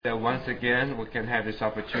That once again we can have this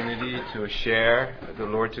opportunity to share the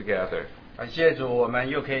Lord together. 感谢主，我们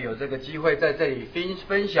又可以有这个机会在这里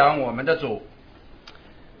分享我们的主。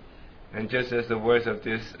And just as the words of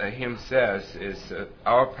this hymn says, is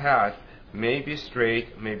our path may be straight,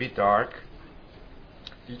 may be dark.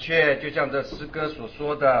 的确，就像这诗歌所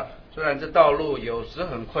说的，虽然这道路有时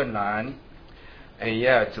很困难 and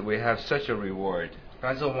yet we have such a reward.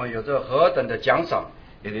 但是我们有这何等的奖赏。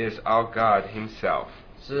It is our God Himself.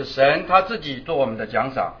 是神他自己做我们的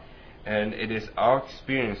奖赏。And it is our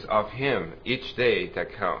experience of Him each day that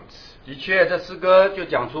counts. 的确，这诗歌就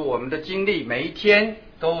讲出我们的经历，每一天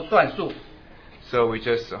都算数。So we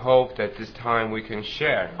just hope that this time we can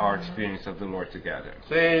share our experience of the Lord together.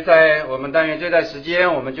 所以在我们但愿这段时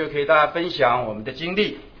间，我们就可以大家分享我们的经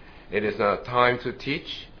历。It is not a time to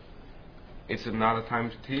teach. It's not a time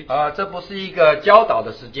to teach. 这不是一个教导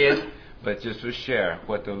的时间。But just to share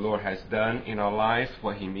what the Lord has done in our life,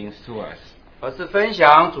 what He means to us. 而是分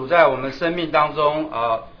享主在我们生命当中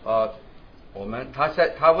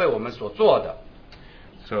他为我们所做的。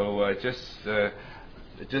So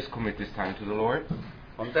just commit this time to the Lord.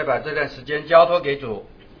 我们再把这段时间交托给主。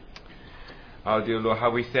Our dear Lord,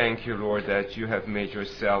 how we thank you, Lord, that you have made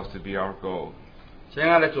yourself to be our goal. 亲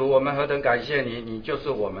爱的主，我们何等感谢你，你就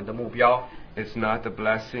是我们的目标。It's not the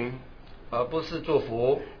blessing. 不是祝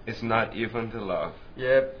福。It's not even the love.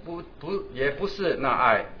 也不是那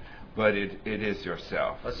爱。But it is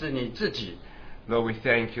yourself. 而是你自己。Lord, we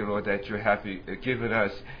thank you, Lord, that you have given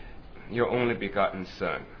us your only begotten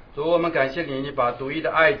Son. 主，我们感谢你，你把独一的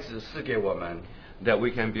爱子赐给我们。That we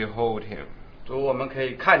can behold Him. 主，我们可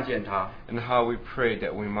以看见他。And how we pray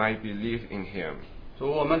that we might believe in Him. 主，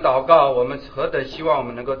我们祷告，我们何等希望我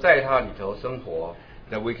们能够在他里头生活。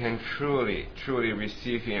That we can truly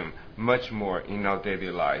receive Him much more in our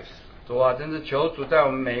daily lives. 主啊，真是求主在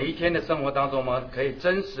我们每一天的生活当中，我们可以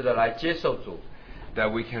真实的来接受主。That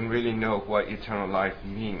we can really know what eternal life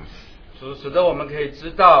means. 主，使得我们可以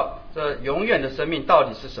知道这永远的生命到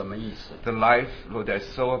底是什么意思。The life, Lord, that's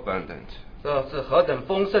so abundant. 这是何等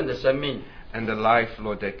丰盛的生命。And the life,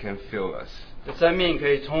 Lord, that can fill us. 这生命可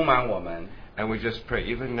以充满我们。And we just pray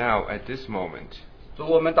even now at this moment. 主，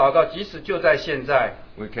我们祷告，即使就在现在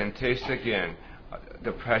we can taste again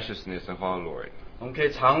the preciousness of our Lord. 我们可以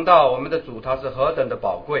尝到我们的主他是何等的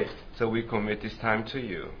宝贵。So we commit this time to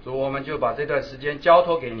you. 主，我们就把这段时间交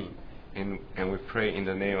托给你。And we pray in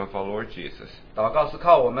the name of our Lord Jesus. 祷告是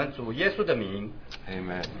靠我们主耶稣的名。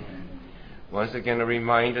Amen. Once again, a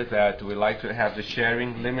reminder that we like to have the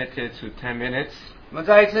sharing limited to 10 minutes. 我们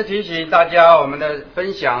再一次提醒大家，我们的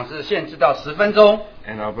分享是限制到10分钟。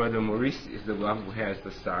And our brother Maurice is the one who has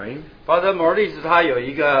the sign. Brother Maurice 他有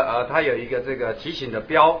一个这个提醒的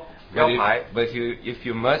标牌。But if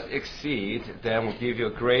you must exceed, then we'll give you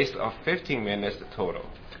a grace of 15 minutes total.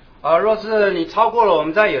 若是你超过了，我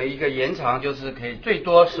们再有一个延长，就是可以最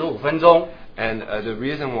多15分钟。And the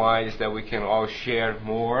reason why is that we can all share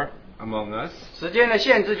more among us. 时间的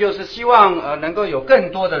限制就是希望能够有更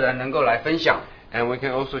多的人能够来分享。And we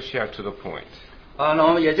can also share to the point. 那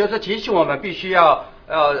么也就是提醒我们必须要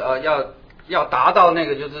达到那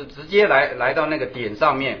个就是直接来到那个点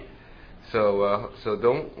上面。So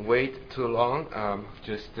don't wait too long.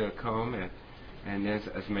 Just come and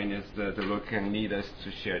as many as the Lord can lead us to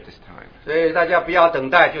share this time. 所以大家不要等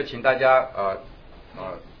待，就请大家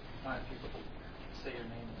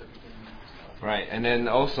Right, and then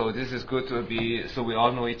also this is good to be so we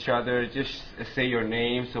all know each other. Just say your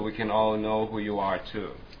name so we can all know who you are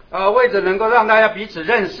too. 为着能够让大家彼此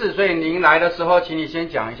认识，所以您来的时候，请你先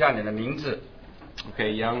讲一下你的名字。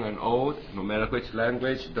Okay, young and old, no matter which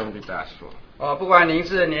language, don't be bashful. 不管您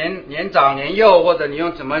是年长年幼，或者你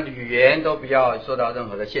用什么语言，都不要受到任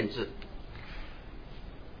何的限制。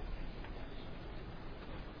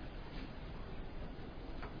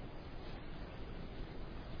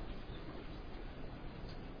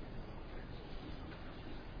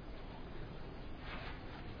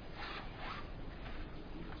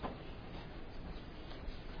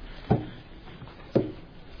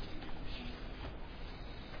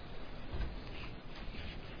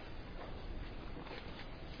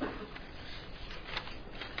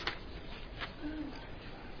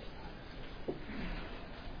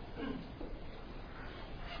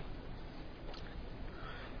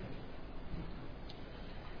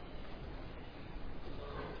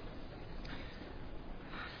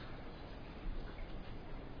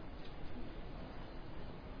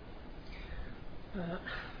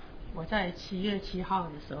我在7月7号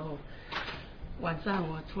的时候，晚上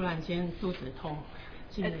我突然间肚子痛，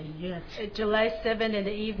进了医院。July 7th in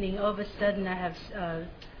the evening, all of a sudden I have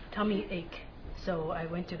tummy ache, so I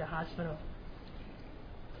went to the hospital.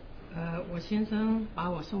 我先生把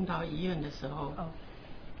我送到医院的时候， Oh.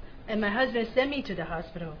 And my husband sent me to the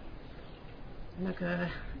hospital. 那个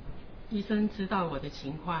医生知道我的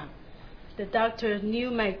情况， The doctor knew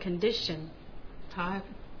my condition. 他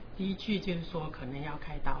第一句就是说可能要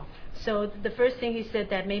开刀。 So the first thing he said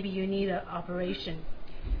that maybe you need an operation.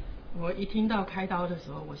 我一听到开刀的时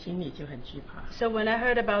候，我心里就很惧怕， So when I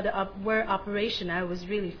heard about the word operation, I was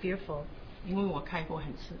really fearful 因为我开过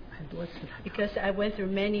很多次的刀。 because I went through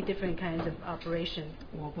many different kinds of operation.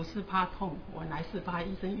 我不是怕痛，我乃是怕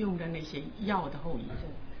医生用的那些药的后遗症。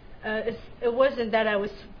It wasn't that I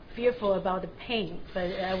was fearful about the pain, but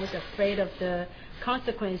I was afraid of the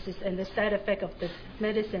consequences and the side effect of the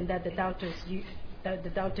medicine that the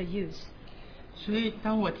doctor used. 所以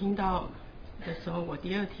当我听到的时候，我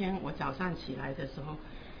第二天我早上起来的时候，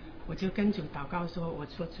我就跟主祷告说：“我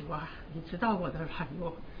说主啊，你知道我的软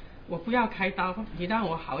弱，我不要开刀，你让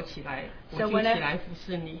我好起来，我就起来服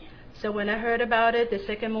侍你。” So when I heard about it, the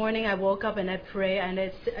second morning I woke up and I prayed and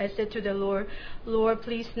I said to the Lord, Lord,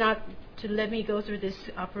 please not to let me go through this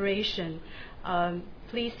operation.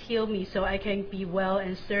 Please heal me so I can be well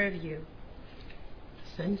and serve you.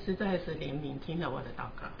 神实在是怜悯，听了我的祷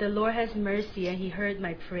告。 The Lord has mercy and He heard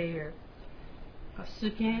my prayer. 诗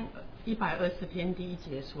篇120篇第1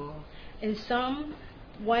节说 In Psalm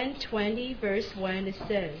 120 verse 1 it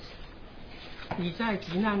says, 你在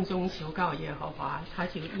急难中求告耶和华，他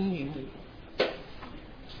就应允你。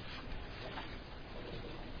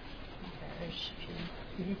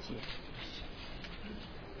第1节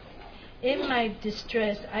In my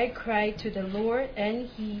distress I cried to the Lord and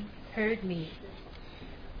He heard me.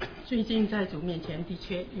 最近在主面前的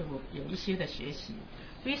确有一些的学习，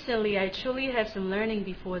 Recently I truly have some learning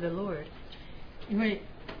before the Lord. 因为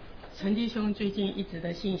陈弟兄最近一直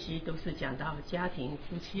的信息都是讲到家庭、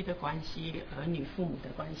夫妻的关系、儿女、父母的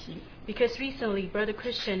关系。 Because recently, Brother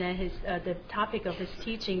Christian and the topic of his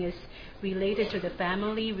teaching is related to the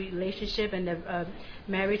family relationship and the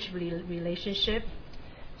marriage relationship.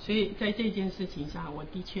 所以在这件事情上，我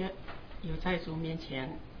的确有在主面前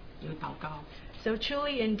有祷告。 So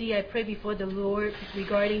truly, indeed, I pray before the Lord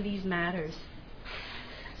regarding these matters.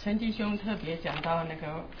 陈弟兄特别讲到那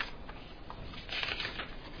个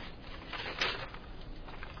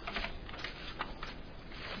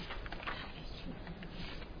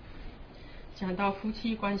讲到夫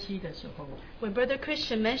妻关系的时候， When Brother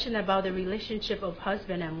Christian mentioned about the relationship of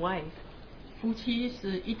husband and wife, 夫妻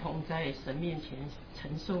是一同在神面前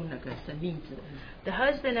承受那个生命之恩。 the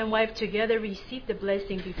husband and wife together receive the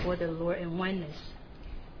blessing before the Lord in oneness.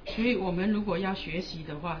 所以我们如果要学习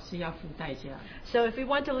的话，是要付代价的。 So if we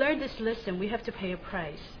want to learn this lesson, we have to pay a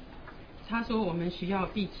price. 他说我们需要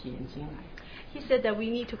闭起眼睛来， He said that we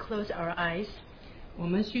need to close our eyes. 我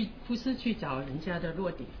们不是去找人家的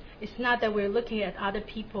弱点， It's not that we're looking at other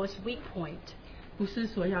people's weak point 不是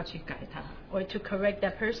说要去改他， or to correct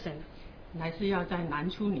that person, 乃是要在难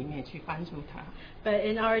处里面去帮助他。 but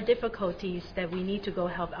in our difficulties that we need to go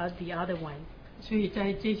help out the other one. 所以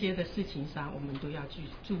在这些的事情上，我们都要去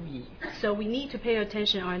注意。 So we need to pay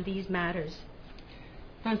attention on these matters.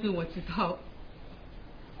 但是我知道，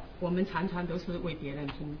我们常常都是为别人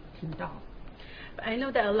听到， But I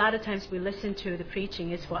know that a lot of times we listen to the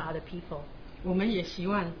preaching is for other people. 我们也希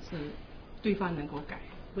望是对方能够改。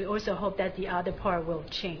 We also hope that the other part will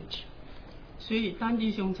change. 所以当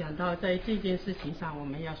弟兄讲到在这件事情上我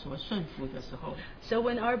们要所顺服的时候， So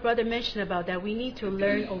when our brother mentioned about that, we need to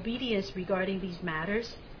learn obedience regarding these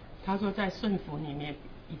matters. 他说在顺服里面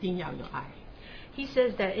一定要有爱， He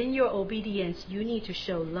says that in your obedience, you need to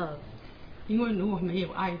show love. 因为如果没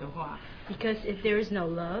有爱的话， Because if there is no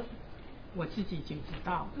love, 我自己就知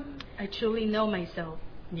道， I truly know myself.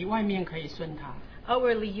 你外面可以顺他，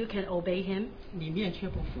 Outwardly, you can obey him, 里面却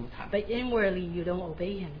不服他。 but inwardly, you don't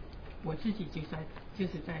obey him. 我自己就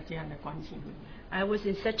是在这样的关系里面， I was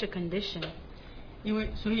in such a condition. 因为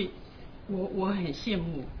所以我很羡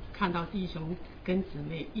慕看到弟兄跟姊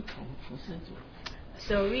妹一同服侍主。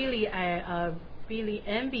 So really, I really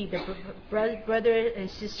envy the brother and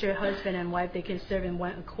sister, husband and wife. They can serve in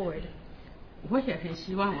one accord. 我也很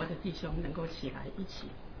希望我的弟兄能够起来一起。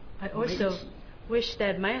 I 我们一 also 起 wish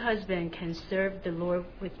that my husband can serve the Lord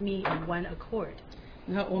with me in one accord.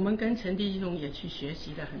 那我们跟陈弟兄也去学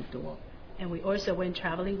习了很多， And we also went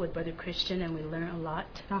traveling with Brother Christian and we learned a lot.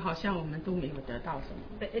 他好像我们都没有得到什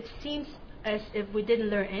么， But it seems as if we didn't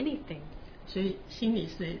learn anything. 所以心里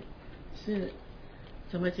是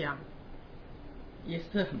怎么讲，也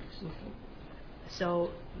是很不舒服。 So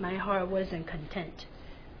my heart wasn't content.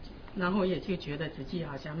 然后也就觉得自己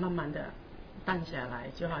好像慢慢的淡下来，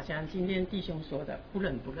就好像今天弟兄说的，不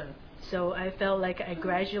冷不热， So I felt like I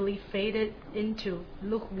gradually faded into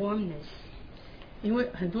lukewarmness. 因为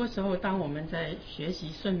很多时候，当我们在学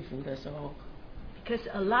习顺服的时候， Because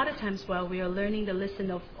a lot of times while we are learning the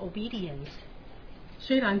lesson of obedience,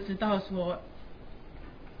 虽然知道说，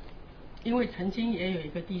因为曾经也有一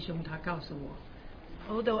个弟兄他告诉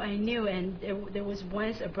我， although I knew, and there was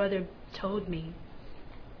once a brother told me,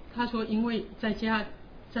 他说因为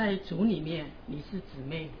在主里面你是姊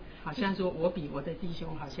妹，好像说我比我的弟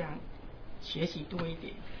兄好像学习多一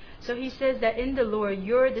点。 so he says that in the Lord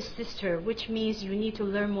you're the sister, which means you need to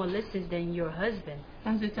learn more lessons than your husband.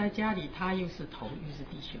 但是在家里他又是头又是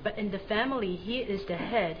弟兄， But in the family, he is the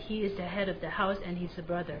head. He is the head of the house, and he's the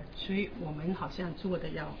brother. 所以我们好像做的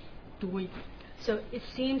要多一点。 So it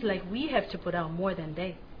seems like we have to put out more than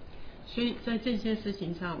they. 所以在这些事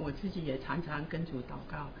情上，我自己也常常跟主祷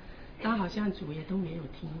告，但好像主也都没有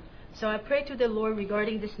听。 So I prayed to the Lord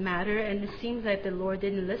regarding this matter, and it seems like the Lord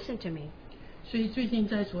didn't listen to me. 所以最近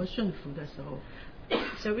在做顺服的时候，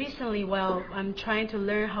 So recently, while I'm trying to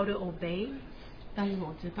learn how to obey, 但是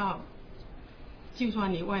我知道，就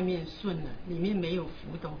算你外面顺了，里面没有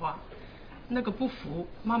福的话，那个不服，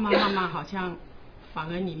慢慢好像反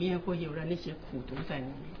而里面会有了那些苦毒在里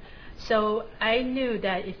面。 so I knew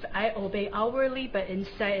that if I obey outwardly, but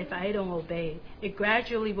inside, if I don't obey, it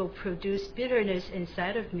gradually will produce bitterness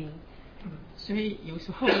inside of me. 所以有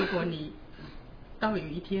时候如果你到有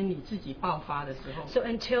一天你自己爆发的时候， So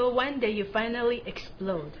until one day you finally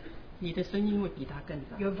explode, 你的声音会比他更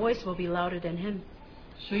大， your voice will be louder than him.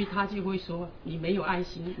 所以他就会说你没有爱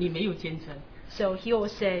心，你没有虔诚。 So he will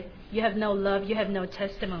say, "You have no love, you have no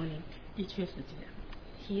testimony." 的确是这样。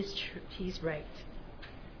 He's true. He's right.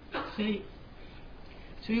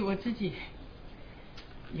 所以我自己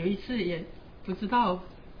有一次也不知道，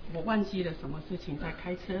我忘记了什么事情，在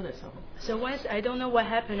开车的时候， So once I don't know what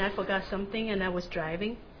happened, I forgot something, and I was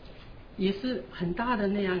driving. 也是很大的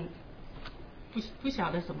那样，不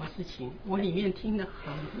晓得什么事情，我里面听得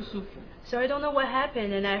很不舒服， So I don't know what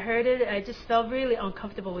happened, and I heard it. I just felt really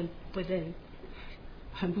uncomfortable within.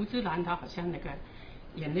 很不自然的，好像那个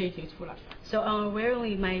眼泪就出来。 So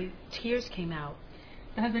unawarely, my tears came out.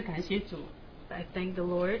 但是感谢主， I thank the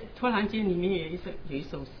Lord. 突然间里面有一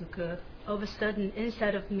首诗歌， All of a sudden,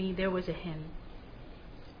 inside of me, there was a hymn.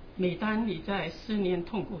 每当你在思念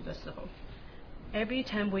痛苦的时候， Every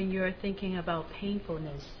time when you're thinking about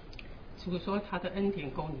painfulness, 主说他的恩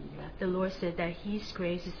典够你用。 the Lord said that His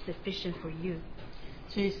grace is sufficient for you.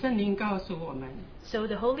 所以圣灵告诉我们， So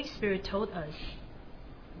the Holy Spirit told us,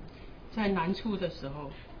 在难处的时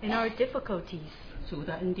候， in our difficulties, 主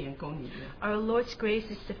的恩典够你用。 our Lord's grace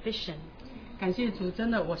is sufficient. 感谢主，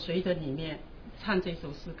真的，我随着里面唱这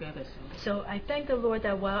首诗歌的时候， So I thank the Lord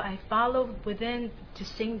that while I followed within to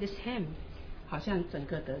sing this hymn, 好像整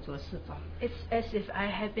个得着释放， it's as if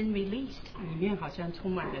I had been released, 里面好像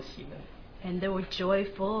充满了喜乐。 and there was joy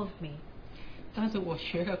full of me. 但是我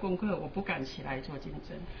学了功课，我不敢起来做见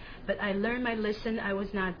证， But I learned my lesson. I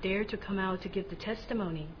was not there to come out to give the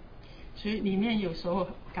testimony. 所以里面有时候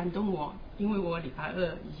感动我，因为我礼拜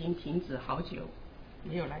二已经停止好久，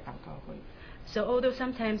没有来祷告会。 So although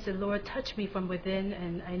sometimes the Lord touched me from within,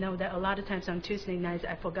 and I know that a lot of times on Tuesday nights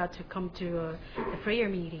I forgot to come to the prayer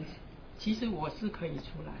meetings. 其实我是可以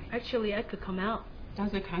出来， Actually, I could come out, 但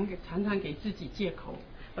是常常给自己借口。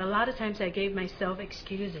 but a lot of times I gave myself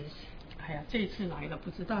excuses. 哎呀，这次来了，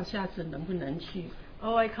不知道下次能不能去。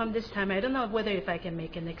 Oh, I come this time. I don't know whether if I can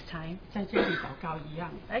make it next time. 在家里祷告一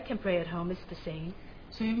样， I can pray at home. It's the same.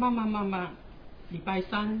 所以慢慢，礼拜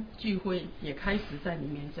三聚会也开始在里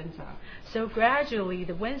面挣扎。 So gradually,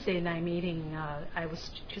 the Wednesday night meeting, I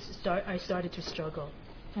started to struggle.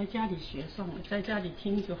 在家里学算了，在家里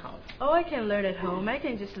听就好了， Oh, I can learn at home. I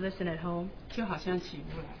can just listen at home. 就好像起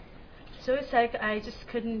不来。 So it's like I just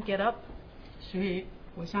couldn't get up. 所以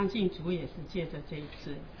我相信主也是借着这一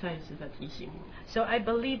次，再一次的提醒我。 So I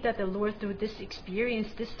believe that the Lord, through this experience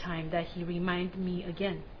this time, that He reminded me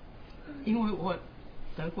again. 因为我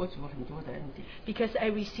得过主很多的恩典， Because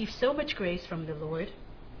I received so much grace from the Lord.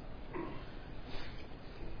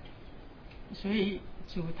 所以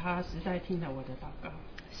主他实在听了我的祷告，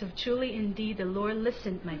 So truly, indeed, the Lord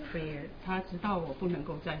listened my prayer. 他知道我不能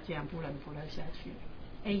够再这样不冷不热下去，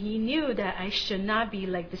 And He knew that I should not be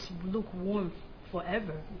like this lukewarm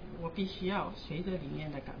forever. 我必须要随着里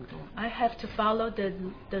面的感动。 I have to follow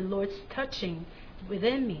the Lord's touching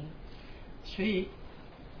within me. 所以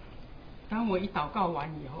当我一祷告完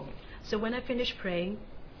以后， So when I finished praying,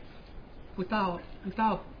 不到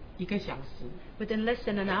1个小时， within less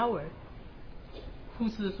than an hour, 护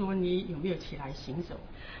士说你有没有起来行走？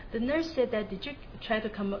 the nurse said that, "Did you try to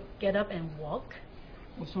get up and walk?"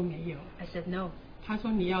 我说没有。 I said no. 他说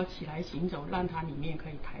你要起来行走，让它里面可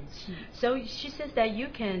以排气。 So she says that you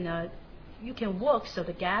can walk so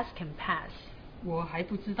the gas can pass. 我还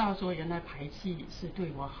不知道说原来排气是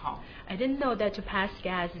对我好。 I didn't know that to pass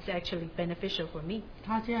gas is actually beneficial for me.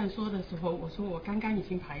 他这样说的时候，我说我刚刚已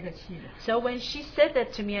经排了气了。 So when she said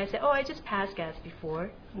that to me, I said, "Oh, I just passed gas before."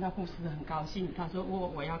 那护士很高兴，他说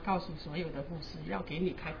我要告诉所有的护士，要给你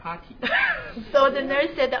开 party。 So the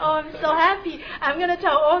nurse said, "Oh, I'm so happy. I'm going to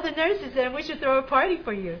tell all the nurses that we should throw a party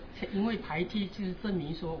for you." 因为排气就是证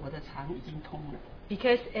明说我的肠已经通了。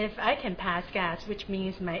 Because if I can pass gas, which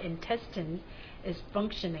means my intestine is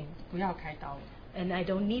functioning, 不要开刀了。 and I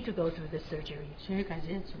don't need to go through the surgery. 所以感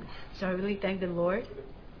谢主。 So I really thank the Lord.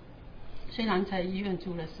 虽然在医院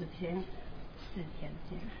住了4天，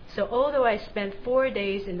 So although I spent 4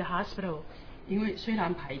 days in the hospital, 因为虽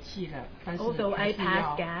然排气了，但是 although 还 I 是 passed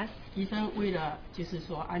要 gas, 医生为了就是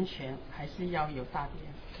说安全，还是要有大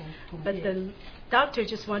便通 but 便。 the doctor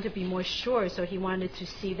just wanted to be more sure, so he wanted to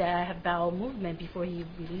see that I have bowel movement before he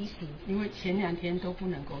released me. 因为前2天都不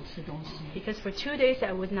能够吃东西， Because for 2 days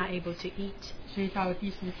I was not able to eat. 所以到第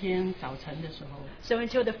4天早晨的时候， So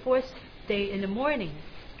until the 4th day in the morning,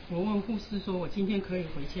 我问护士说：“我今天可以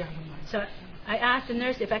回家了吗 so I asked the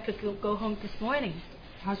nurse if I could go home this morning.？”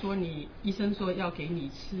 他说：“医生说要给你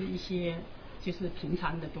吃一些就是平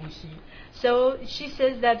常的东西。 So she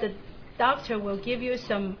says that the doctor will give you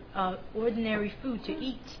some ordinary food to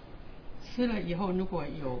eat. 吃了以后如果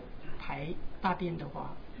有排大便的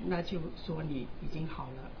话，那就说你已经好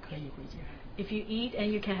了，可以回家。 If you eat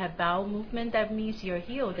and you can have bowel movement, that means you're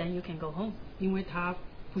healed and you can go home. 因为他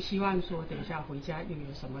不希望说等一下回家又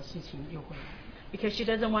有什么事情又回来， Because she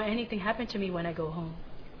doesn't want anything happen to me when I go home.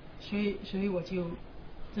 所以我就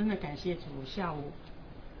真的感谢主，下午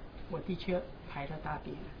我的确排了大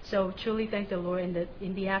便。 So truly thank the Lord.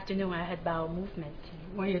 In the afternoon, I had bowel movement.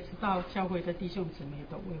 我也知道教会的弟兄姊妹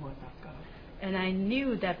都为我祷告， And I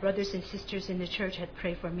knew that brothers and sisters in the church had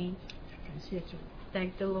prayed for me. 感谢主。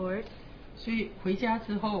 Thank the Lord. 所以回家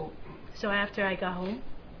之后， So after I got home,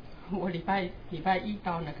 我礼拜1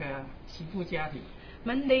到那个媳妇家里，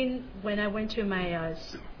 Monday when I went to my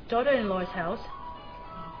daughter-in-law's house,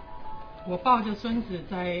 我抱着孙子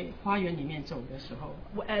在花园里面走的时候，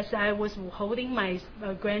 as I was holding my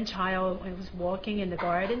grandchild and was walking in the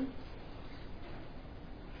garden,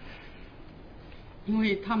 因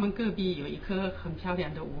为他们隔壁有一棵很漂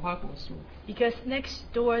亮的无花果树， because next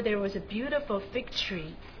door there was a beautiful fig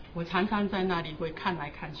tree. 我常常在那里会看来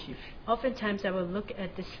看去。 Oftentimes I would look at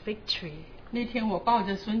this fig tree. 那天我抱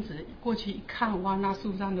着孙子过去一看，哇，那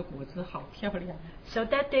树上的果子好漂亮。 So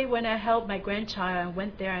that day when I held my grandchild and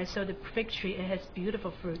went there, I saw the fig tree. It has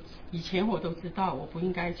beautiful fruits. 以前我都知道我不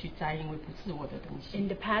应该去摘，因为不是我的东 In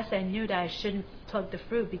西。 the past, I knew that I shouldn't pluck the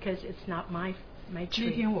fruit because it's not my 那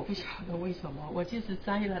tree. 天我不晓得为什么，我就是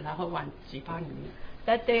摘了，然后往嘴巴里面。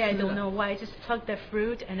 That day, I don't Sure. know why. I just plucked that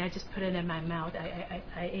fruit and I just put it in my mouth.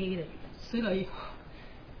 I ate it. 吃了以后，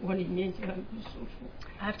我里面就很不舒服。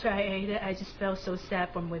 After I ate it, I just felt so sad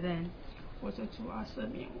from within. 我说主啊，赦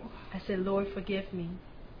免我。 I said, Lord, forgive me.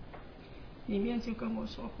 里面就跟我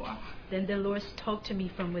说话。 Then the Lord talked to me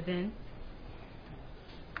from within.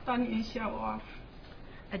 当年夏娃，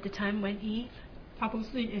 At the time when Eve, 她不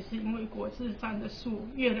是也是因为果子上的树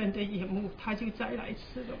悦人的眼目，她就摘来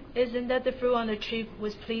吃了吗？ isn't that the fruit on the tree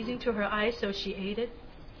was pleasing to her eyes, so she ate it?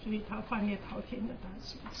 所以她犯了滔天的大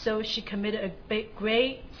罪。 So she committed a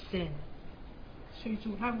great sin. 所以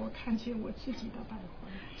主让我看见我自己的败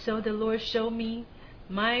坏， So the Lord showed me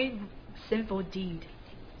my sinful deed.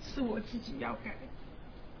 是我自己要改。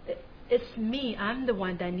 It's me. I'm the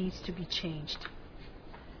one that needs to be changed.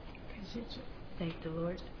 感谢主。 Thank the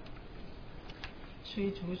Lord. 所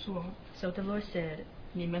以主说， So the Lord said,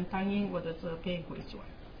 你们当因我的责备回转。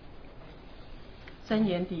箴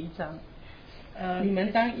言第1章，你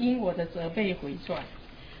们当因我的责备回转。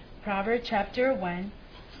 Proverbs chapter 1, 13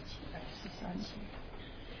节，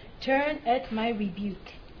 turn at my rebuke.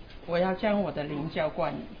 我要将我的灵浇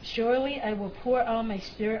灌你， Surely I will pour out my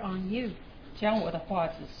spirit on you. 将我的话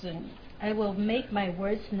指示你。 I will make my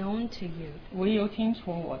words known to you. 唯有听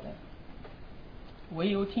从我的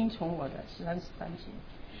13节，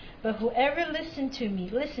 But whoever listens to me,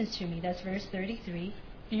 that's verse 33,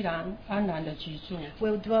 必然安然的居住，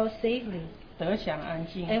 will dwell safely 得享安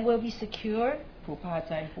静， and will be secure 不怕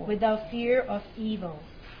灾祸。 without fear of evil.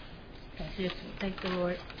 感谢主。 Thank the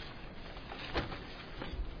Lord.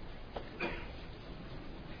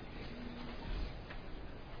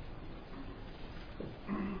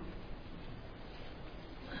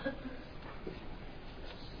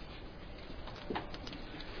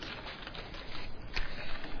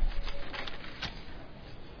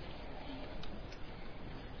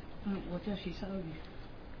 徐少宇，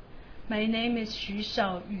 My name is Xu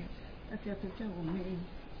Xiaoyu. 大家都叫我妹。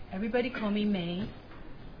 Everybody call me Mei.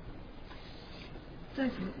 在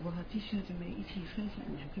此，我和弟兄姐妹一起分享2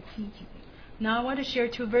个经节。 Now I want to share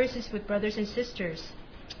 2 verses with brothers and sisters.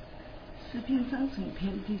 诗篇30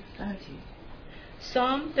篇第18节，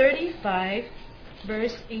 Psalm 35,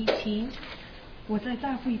 verse 18. 我在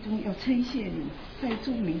大会中要称谢你，在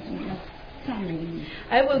众民中要赞美你。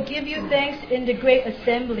 I will give you thanks in the great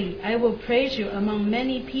assembly. I will praise you among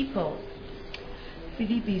many people. 腓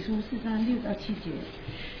立比书4章6到7节，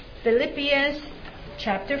 Philippians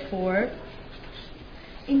chapter 4.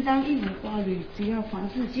 应当一无挂虑，只要凡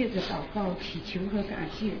事借着祷告、祈求和感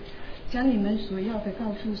谢，将你们所要的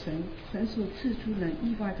告诉神，神所赐出人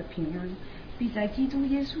意外的平安，必在基督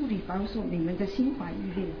耶稣里保守你们的心怀意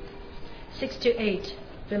念。 6 to 8.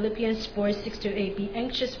 Philippians 4, 6 to 8. Be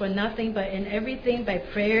anxious for nothing, but in everything by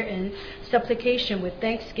prayer and supplication with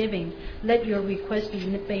thanksgiving. Let your requests be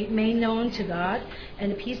made known to God,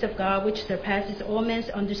 and the peace of God, which surpasses all men's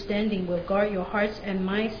understanding, will guard your hearts and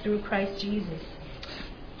minds through Christ Jesus.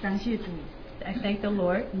 感谢主， I thank the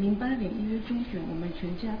Lord. 08年1月中旬，我们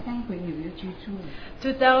全家搬回纽约居住。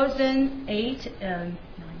 2008, 1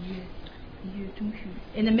月中旬，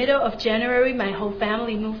 in the middle of January, my whole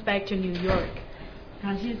family moved back to New York.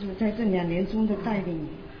 感谢主在这2年中的带领，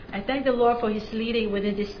 I thank the Lord for His leading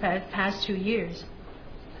within this past 2 years.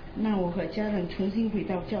 让我和家人重新回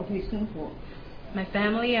到教会生活， My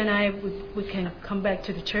family and I, we can come back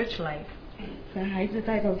to the church life. 把孩子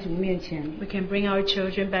带到主面前， We can bring our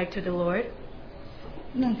children back to the Lord,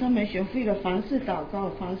 让他们学会了凡事祷告、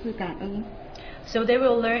凡事感恩， so they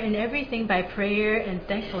will learn in everything by prayer and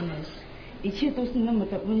thankfulness. 一切都是那么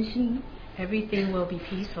的温馨。 Everything will be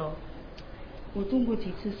peaceful. 我动过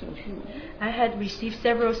几次手术， I had received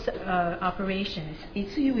several operations. 一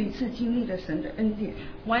次又一次经历了神的恩典，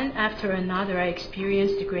 One after another, I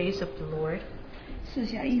experienced the grace of the Lord, 赐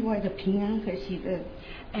下意外的平安和喜乐。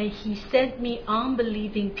 and He sent me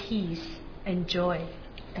unbelieving peace and joy.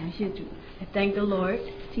 感谢主， I thank the Lord.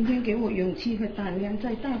 今天给我勇气和胆量，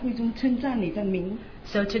在大会中称赞你的名。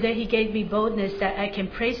 So today He gave me boldness that I can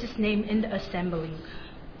praise His name in the assembly.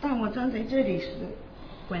 当我站在这里时，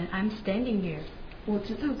 When I'm standing here, 我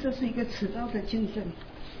知道这是一个迟到的见证。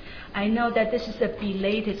 I know that this is a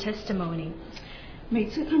belated testimony. 每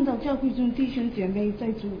次看到教会中弟兄姐妹在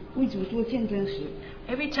主为主做见证时，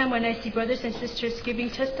 Every time when I see brothers and sisters giving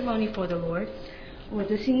testimony for the Lord, 我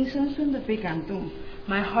的心深深的被感动，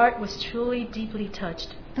 my heart was truly deeply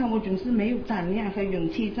touched. 但我总是没有胆量和勇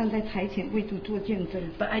气站在台前为主做见证。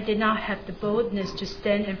 But I did not have the boldness to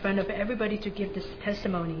stand in front of everybody to give these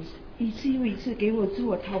testimonies. 一次又一次给我自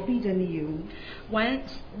我逃避的理由，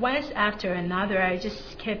 Once after another, I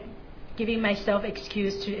just kept giving myself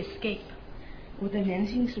excuse to escape. 我的良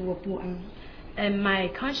心使我不安， And my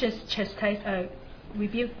conscience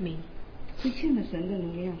rebuked me. 亏欠了神的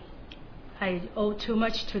荣耀。 I owe too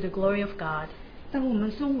much to the glory of God. 当我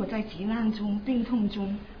们生活在急难中、病痛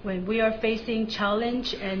中， When we are facing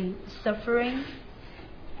challenge and suffering,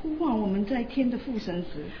 呼唤我们在天的父神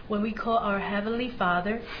时， when we call our Heavenly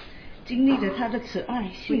Father, 经历了他的慈爱、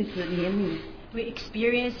信实、怜悯， we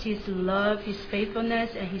experience His love, His faithfulness,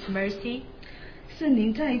 and His mercy. 圣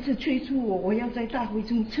灵再一次催促我，我要在大会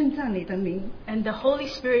中称赞你的名， And the Holy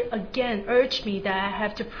Spirit again urged me that I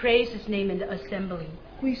have to praise His name in the assembly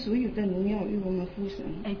归所有的荣耀与我们父神。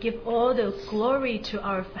 and give all the glory to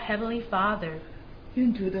our Heavenly Father.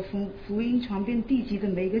 愿主的福音传遍地极的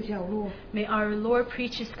每个角落， May our Lord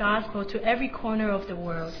preach His gospel to every corner of the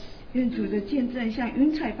world. 愿主的见证像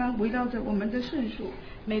云彩般围绕着我们的圣所。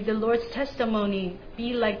 May the Lord's testimony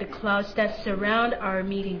be like the clouds that surround our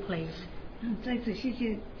meeting place. 在此谢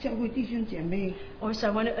谢教会弟兄姐妹， Also,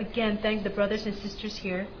 I want to again thank the brothers and sisters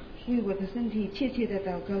here 为我的身体切切的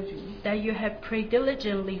祷告主。 that you have prayed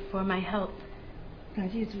diligently for my health. 感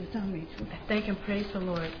谢主，赞美主。 I thank and praise the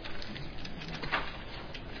Lord.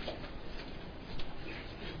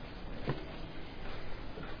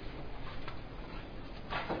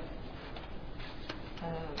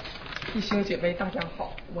 弟兄姐妹大家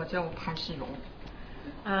好，我叫潘世荣。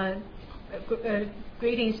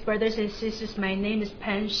 Greetings, brothers and sisters. My name is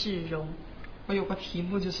Pan Shirong. 我有个题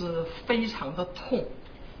目就是非常的痛，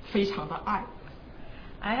非常的爱。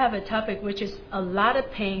 I have a topic which is a lot of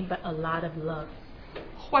pain but a lot of love.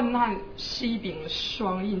 患难是一柄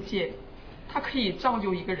双刃剑，它可以造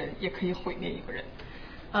就一个人，也可以毁灭一个人。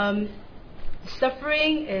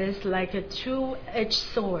 Suffering is like a two-edged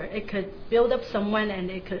sword. It could build up someone and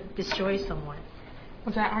it could destroy someone.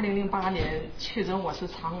 我在2008年确诊我是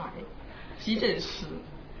肠癌，急诊时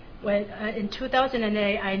When in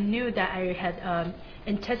 2008, I knew that I had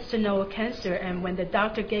intestinal cancer, and when the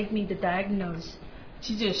doctor gave me the diagnosis,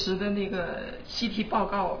 体检时的那个 CT 报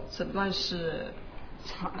告诊断是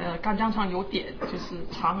肝脏上有碘，就是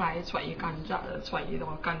肠癌转移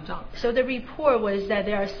到肝脏。 so the report was that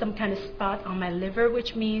there are some kind of spot on my liver,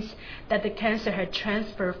 which means that the cancer had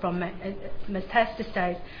transferred from my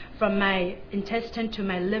metastasized from my intestine to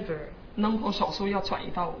my liver. 能否手术要转移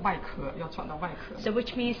到外科，要转到外科。 So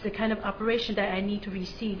which means the kind of operation that I need to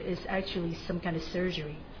receive is actually some kind of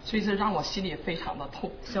surgery. 所以这让我心里非常的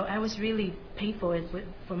痛， So I was really painful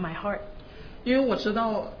for my heart. 因为我知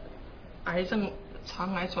道癌症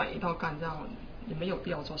肠癌转移到肝脏，你没有必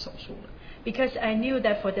要做手术了。 Because I knew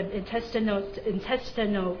that for the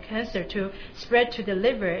intestinal cancer to spread to the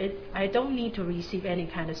liver, I don't need to receive any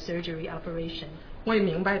kind of surgery operation. 我也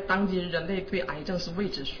明白当今人类对癌症是未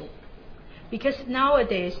知数。 Because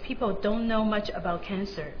nowadays people don't know much about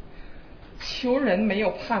cancer. 求人没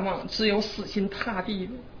有盼望，只有死心塌地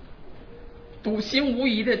的、笃心无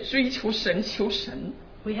疑的追求神，求神。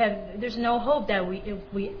 There's no hope that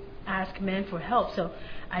we ask men for help. So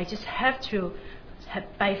I just have to,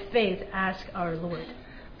 by faith, ask our Lord.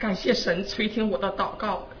 感谢神垂听我的祷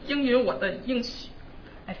告，应允我的应许。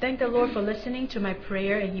 I thank the Lord for listening to my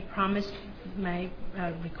prayer, and He promised my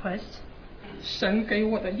request. 神给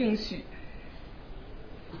我的应许，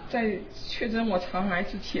在确诊我肠癌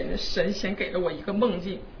之前，神先给了我一个梦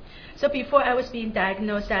境。 So before I was being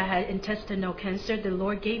diagnosed that I had intestinal cancer, the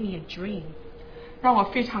Lord gave me a dream. 让我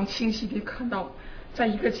非常清晰地看到，在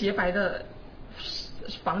一个洁白的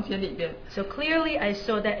房间里边， So clearly I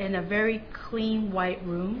saw that in a very clean white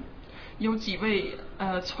room, 有几位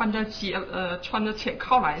穿着浅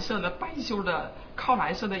靠蓝色的白袖的靠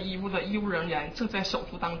蓝色的衣服的医务人员正在手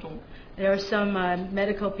术当中。 there are some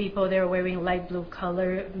medical people, they were wearing light blue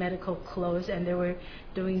color medical clothes, and they were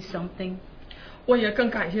doing something. 我也更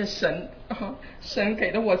感谢神，神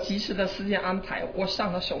给了我及时的时间安排，我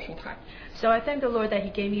上了手术台。 So I thank the Lord that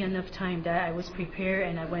He gave me enough time that I was prepared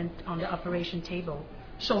and I went on the operation table.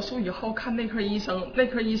 手术以后看内科医生，内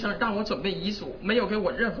科医生让我准备遗嘱，没有给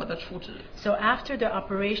我任何的处置。 So after the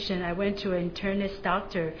operation, I went to an internist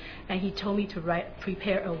doctor, and he told me to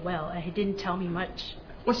prepare a will, and he didn't tell me much.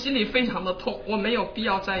 我心里非常的痛，我没有必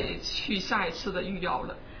要再去下一次的预料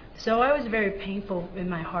了。 So I was very painful in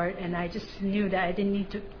my heart, and I just knew that I didn't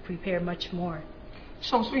need to prepare much more.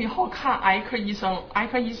 手术以后看癌科医生，癌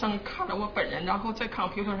科医生看了我本人，然后在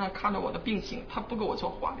computer 上看了我的病情，他不给我做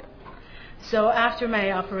化疗。 So after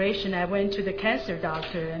my operation, I went to the cancer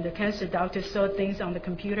doctor, and the cancer doctor saw things on the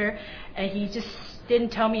computer, and he just didn't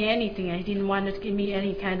tell me anything, and he didn't want to give me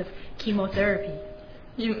any kind of chemotherapy.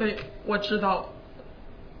 因为我知道，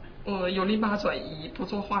有淋巴转移，不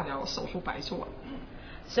做化疗，手术白做了。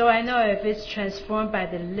 So I know if it's transformed by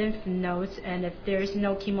the lymph nodes, and if there's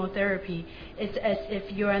no chemotherapy, it's as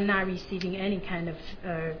if you are not receiving any kind of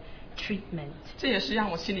treatment. 这也是让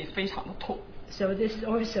我心里非常的痛。 So this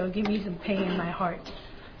also gave me some pain in my heart.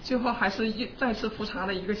 最后还是再次复查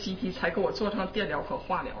了一个 CT， 才给我做上电疗和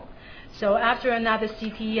化疗。 So after another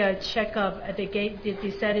CT checkup, they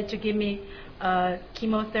decided to give me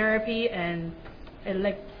chemotherapy and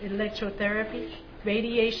electrotherapy,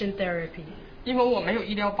 radiation therapy. 因为我没有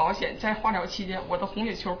医疗保险，在化疗期间，我的红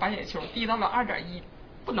血球、白血球低到了2.1，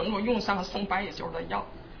不能够用上生白血球的药。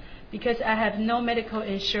 Because I have no medical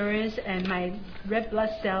insurance, and my red blood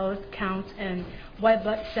cell count and white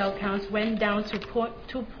blood cell counts went down to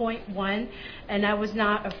 2.1, and I was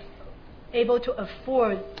not able to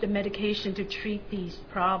afford the medication to treat these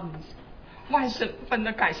problems. 万神分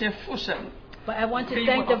的感谢父神， But I want to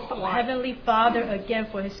thank the Heavenly Father again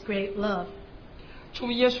for His great love. 主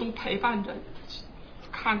耶稣陪伴着，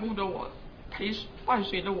看顾着我，伴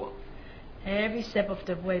随着我， Every step of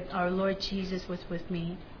the way, our Lord Jesus was with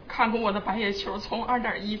me. 看顾我的白血球从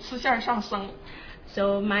2.1直线上升。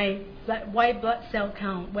 So my white blood cell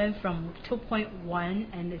count went from 2.1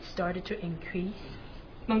 and it started to increase.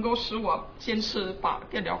 能够使我坚持把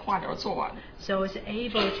电疗、化疗做完。 So I was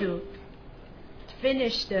able to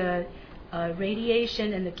finish the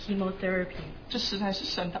radiation and the chemotherapy. 这实在是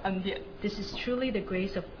神的恩典。 This is truly the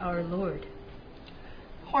grace of our Lord.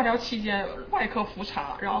 化疗期间外科复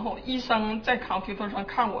查，然后医生在 computer 上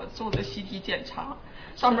看我做的 CT 检查，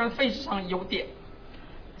上面肺子上有碘。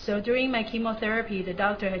 So during my chemotherapy, the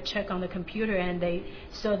doctor had checked on the computer and they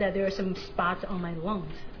saw that there were some spots on my lungs.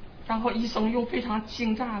 然后医生用非常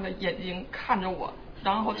惊讶的眼睛看着我，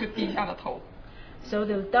然后就低下了头。 So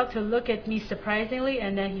the doctor looked at me surprisingly,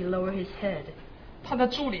 and then he lowered his head. 他的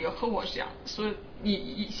助理和我讲说：“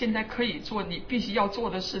你现在可以做你必须要做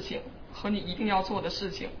的事情和你一定要做的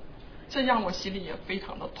事情。”这让我心里也非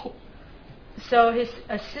常的痛。So his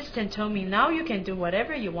assistant told me, now you can do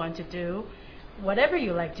whatever you want to do, whatever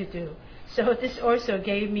you like to do. So this also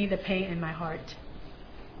gave me the pain in my heart.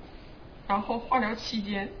 然后化疗期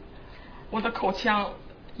间，我的口腔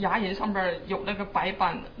牙龈上边有那个白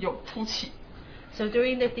斑，有凸起。So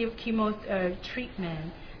during the chemo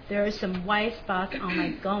treatment, there are some white spots on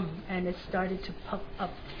my gum, and it started to puff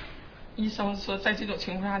up. 医生说，在这种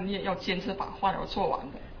情况下，你也要坚持把化疗做完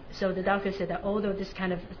的。So the doctor said that although this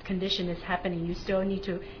kind of condition is happening, you still need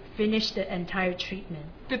to finish the entire treatment.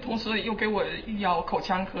 对，同时又给我预约口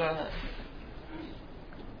腔科。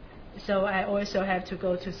So I also have to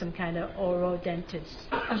go to some kind of oral dentist.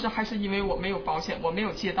 但是还是因为我没有保险，我没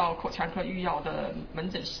有接到口腔科预约的门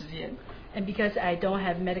诊时间。And because I don't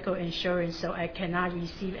have medical insurance, so I cannot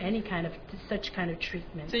receive any kind of such kind of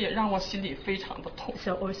treatment. 这也让我心里非常的痛。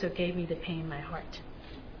So also gave me the pain in my heart.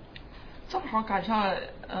 正好赶上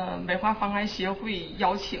美化防癌协会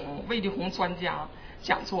邀请魏丽红专家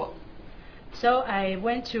讲座。So I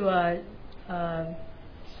went to a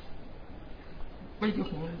魏丽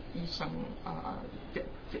红医生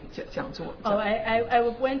讲座。Oh, I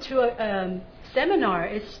went to a seminar.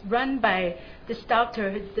 It's run by this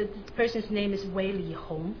doctor. The person's name is Wei Li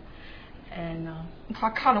Hong, and 他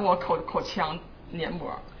看了我口腔黏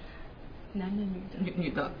膜。男的女的？女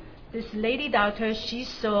的。This lady doctor, she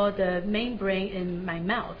saw the membrane in my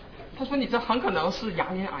mouth. 她说你这很可能是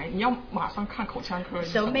牙龈癌，你要马上看口腔科医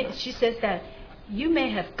生。So she says that you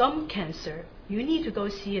may have gum cancer. You need to go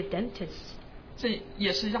see a dentist. 这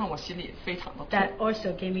也是让我心里非常的痛。That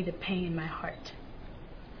also gave me the pain in my heart.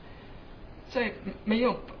 在没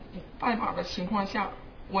有办法的情况下，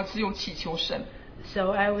我只有祈求神。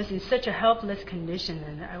So I was in such a helpless condition,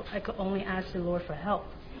 and I could only ask the Lord for help.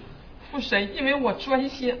 父神，因为我专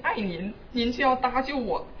心爱您，您就要搭救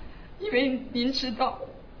我，因为您知道，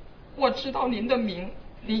我知道您的名，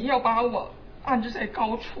您要把我安置在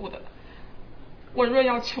高处的。我若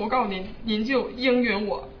要求告您，您就应允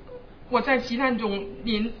我。我在急难中，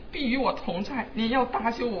您必与我同在，您要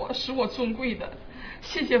搭救我，使我尊贵的。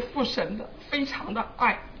谢谢父神的非常的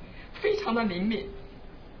爱，非常的怜悯。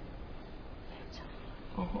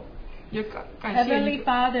哦。Heavenly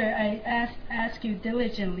Father, I ask you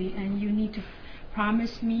diligently, and you need to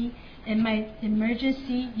promise me in my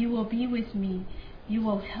emergency you will be with me, you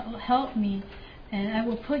will help me, and I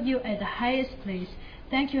will put you at the highest place.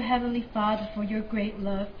 Thank you, Heavenly Father, for your great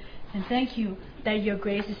love, and thank you that your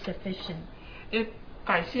grace is sufficient. 也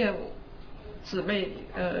感谢姊妹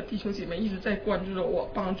弟兄姐妹一直在关注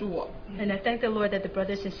我，帮助我。And I thank the Lord that the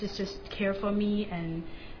brothers and sisters care for me, and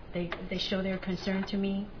they show their concern to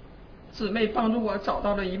me. 姊妹帮助我找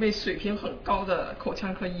到了一位水平很高的口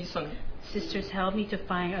腔科医生。Sisters helped me to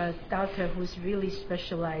find a doctor who's really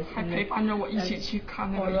specialized in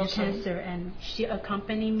oral cancer, and she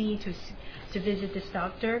accompanied me to visit this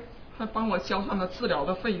doctor. 还帮我交上了治疗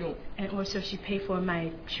的费用。And also she paid for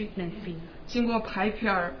my treatment fee. 经过拍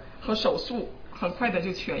片和手术，很快的就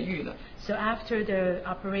痊愈了。So after the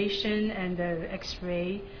operation and the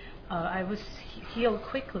X-ray, I was healed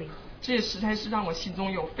quickly. 这实在是让我心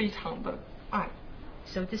中有非常的爱。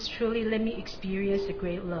So this truly let me experience the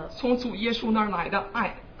great love. 从主耶稣那儿来的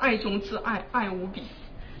爱，爱中之爱，爱无比。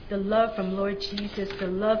The love from Lord Jesus, the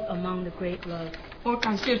love among the great love. 我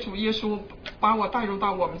感谢主耶稣把我带入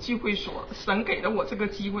到我们聚会所，神给了我这个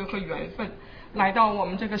机会和缘分，来到我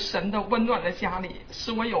们这个神的温暖的家里，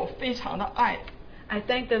使我有非常的爱。I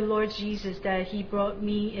thank the Lord Jesus that He brought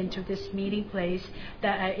me into this meeting place,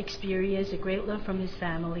 that I experienced a great love from His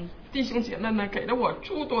family. 弟兄姐妹们给了我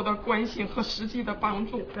诸多的关心和实际的帮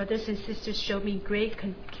助。Brothers and sisters showed me great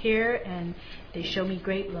care, and they showed me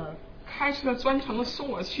great love. 开车专程送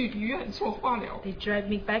我去医院做化疗。They drive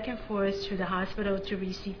me back and forth to the hospital to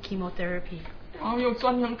receive chemotherapy. 然后又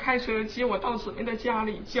专程开车接我到姊妹的家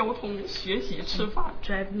里交通、学习、吃饭。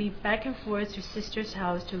Drive me back and forth to sister's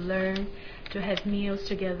house to learn, to have meals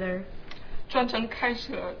together. 专程开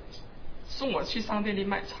车送我去商店里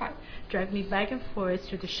买菜。Drive me back and forth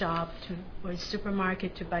to the shop or supermarket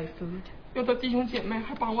to buy food. 有的弟兄姐妹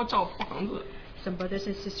还帮我找房子。Some brothers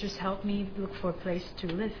and sisters helped me look for a place to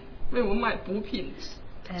live. 为我买补品，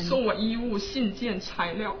送我衣物、信件、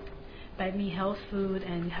材料。Buy me health food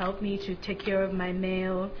and help me to take care of my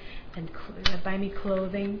mail and buy me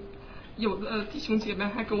clothing. 有的弟兄姐妹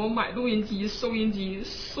还给我买录音机、收音机，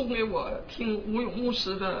送给我听吴勇牧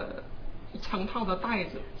师的成套的带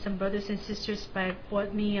子。Some brothers and sisters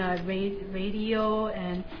bought me a radio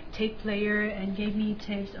and tape player and gave me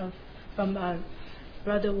tapes from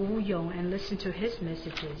Brother Wu Yong and listened to his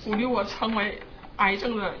messages. 鼓励我成为癌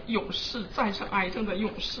症的勇士，战胜癌症的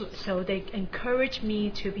勇士。 So they encourage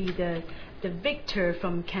me to be the victor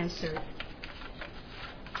from cancer.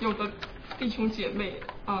 有的弟兄姐妹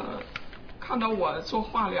看到我做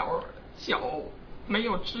化疗，脚没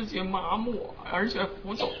有知觉麻木，而且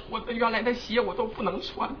浮肿，我的原来的鞋我都不能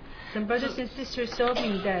穿。 Some brothers and sisters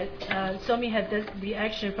saw me have this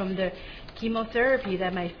reaction from the chemotherapy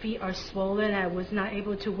that my feet are swollen. I was not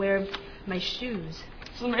able to wear my shoes.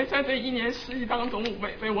 姊妹在这1年时期当中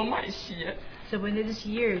为我买鞋， So when this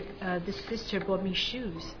year, this sister bought me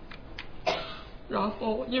shoes. 然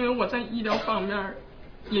后因为我在医疗方面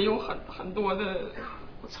也有很多的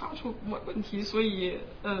查出问题，所以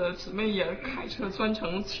姊妹也开车专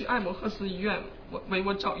程去艾默赫斯医院，为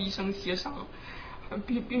我找医生协商，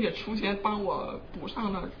并且出钱帮我补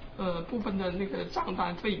上了部分的那个账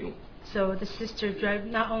单费用。 So the sister drove,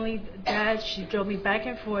 not only that, she drove me back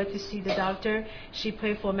and forth to see the doctor. She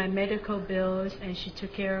paid for my medical bills and she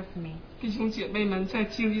took care of me. 弟兄姐妹们在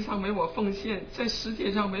经济上为我奉献，在时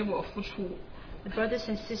间上为我付出。 The brothers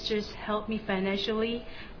and sisters helped me financially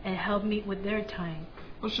and helped me with their time.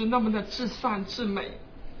 都是那么的至善至美，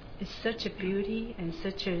 It's such a beauty and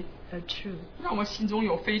such a truth. 让我心中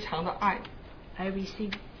有非常的爱。 I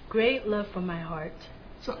received great love from my heart.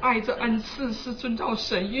 这爱这恩赐是遵照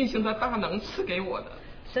神运行的大能赐给我的。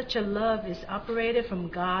 Such a love is operated from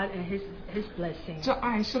God and His blessing. 这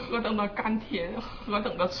爱是何等的甘甜，何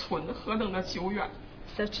等的纯，何等的久远。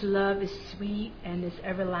 Such love is sweet and is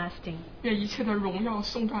everlasting. 愿一切的荣耀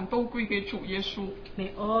颂赞都归给主耶稣。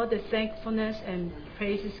 May all the thankfulness and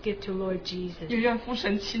praises give to Lord Jesus. 也愿父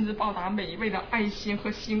神亲自报答每一位的爱心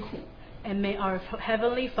和辛苦。 And may our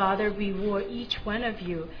Heavenly Father reward each one of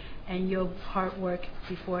you and your hard work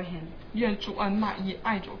before Him. 愿主恩满溢，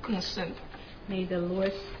爱主更深。 May the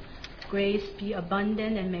Lord's grace be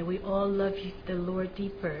abundant and may we all love the Lord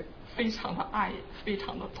deeper. 非常的爱，非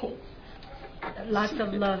常的痛。 Lots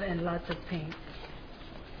of love and lots of pain.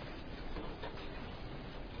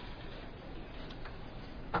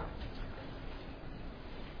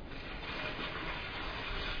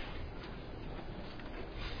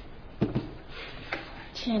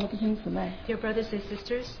 亲爱的弟兄姊妹， Dear brothers and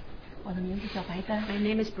sisters, 我的名字叫白丹。 my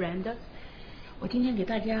name is Brenda. 我今天给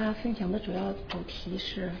大家分享的主要主题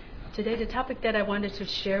是 Today the topic that I wanted to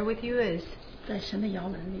share with you is 在神的摇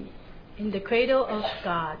篮里， in the cradle of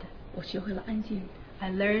God. 我学会了安静， I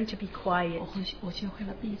learned to be quiet. 我学会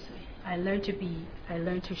了闭嘴， I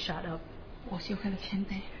learned to shut up. 我学会了谦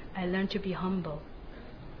卑。 I learned to be humble.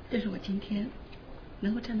 这是我今天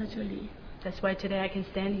能够站在这里， That's why today I can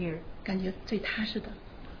stand here 感觉最踏实的。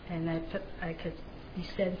 and I could be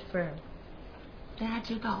stand firm. 大家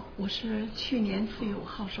知道，我是去年4月5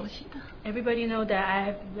号受洗的， Everybody know that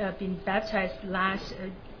I have been baptized last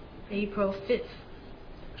April 5th.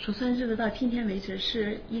 数算日子到今天为止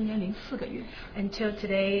是1年零4个月。 Until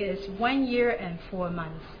today is 1 year and 4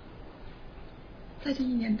 months. 在这1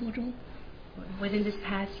年多中， Within this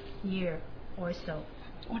past year or so,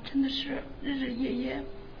 我真的是日日夜夜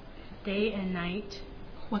day and night,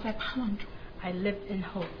 活在盼望中， I lived in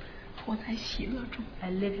hope. 活在喜乐中， I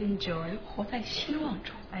live in joy. 活在希望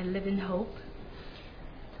中。 I live in hope.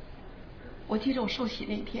 我记得我受洗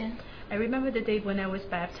那天， I remember the day when I was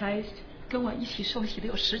baptized. 跟我一起受洗的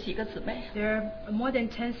有10几个姊妹， There are more than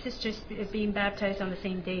 10 sisters being baptized on the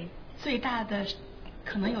same day. 最大的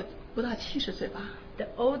可能有不到70岁吧， The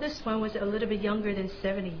oldest one was a little bit younger than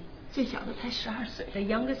 70. 最小的才12岁。 The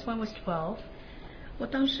youngest one was 12. 我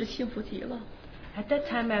当时幸福极了， At that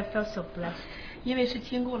time, I felt so blessed 因为是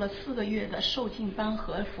经过了4个月的受浸班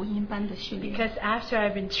和福音班的训练。 because after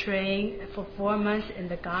I've been trained for 4 months in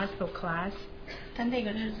the gospel class, 在那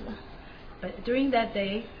个日子， but during that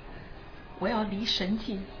day, 我要离神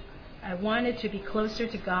近， I wanted to be closer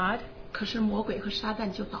to God, 可是魔鬼和撒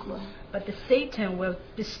旦就捣乱。 but the Satan will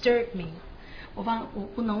disturb me. 我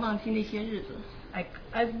不能忘记那些日子， I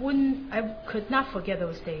could not forget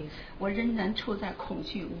those days. 我仍然处在恐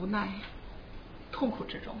惧、无奈、痛苦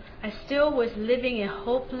之中。 I still was living in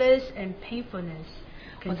hopeless and painfulness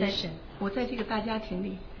我在 condition. 这个大家庭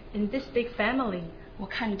里， In this big family, 我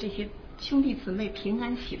看着这些兄弟姊妹平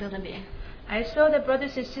安喜乐的脸， I saw the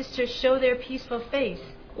brothers and sisters show their peaceful face.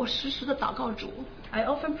 我时时的祷告主， I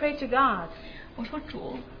often pray to God. 我说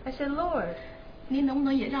主， I said, Lord, 您能不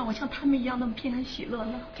能也让我像他们一样那么平安喜乐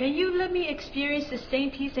呢？ can you let me experience the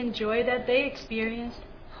same peace and joy that they experienced?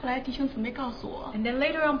 后来弟兄姊妹告诉我， And then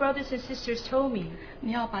later on, brothers and sisters told me,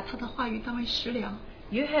 你要把他的话语当为食粮，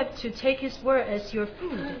 you have to take His word as your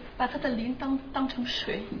food 把他的灵当成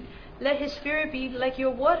水， Let His Spirit be like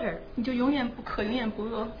your water, 你就永远不渴，永远不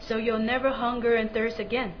饿。 so you'll never hunger and thirst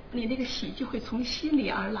again. 你那个喜就会从心里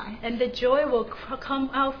而来。 And the joy will come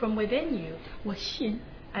out from within you. 我信，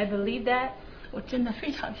 I believe that. 我真的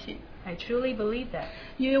非常信， I truly believe that.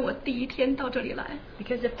 因为我第一天到这里来，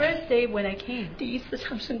 Because the first day when I came, 第一次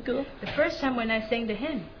唱圣歌， the first time when I sang the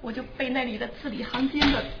hymn, 我就被那里的字里行间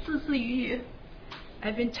的字字语语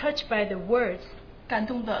I've been touched by the words 感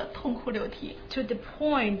动得痛哭流涕。 to the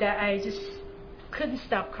point that I just couldn't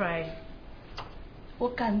stop crying. 我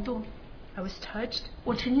感动， I was touched.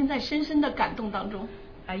 我沉浸在深深的感动当中，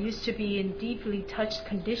 I used to be in deeply touched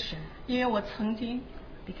condition 因为我曾经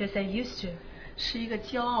because I used to. 是一个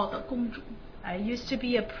骄傲的公主。 I used to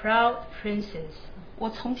be a proud princess. 我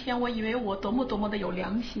从前我以为我多么多么的有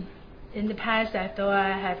良心， In the past, I thought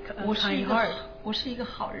I had a 我是一 kind 个 heart. 我是一个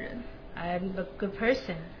好人。 I'm a good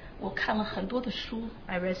person. 我看了很多的书，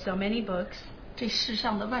 I read so many books. 这世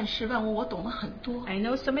上的万事万物我懂了很多。 I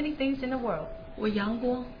know so many things in the world. 我阳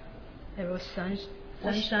光， There was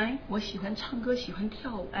我喜 sunshine. 我喜欢唱歌，喜欢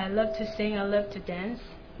跳舞， I love to sing. I love to dance.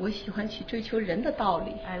 我喜欢去追求人的道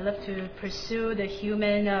理。 I love to pursue the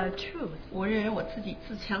human truth. 我认为我自己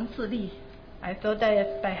自强自立， I thought that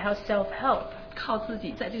if by how self-help, 靠自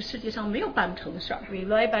己在这个世界上没有办不成的事儿。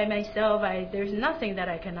 rely by myself, there's nothing that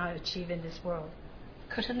I cannot achieve in this world.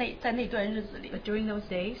 可是在那段日子里， But during those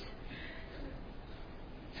days,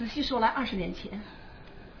 仔细说来，20年前，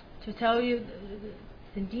 to tell you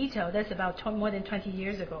in detail, that's about more than 20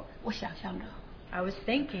 years ago. 我想象着 I was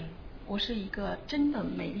thinking, 我是一个真的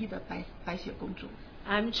美丽的白雪公主，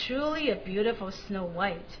 I'm truly a beautiful Snow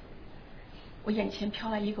White, 我眼前飘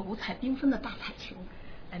来一个五彩缤纷的大彩球，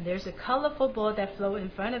 and there's a colorful ball that float in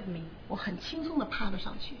front of me. 我很轻松地爬了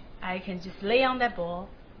上去， I can just lay on that ball.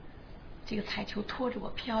 这个彩球拖着我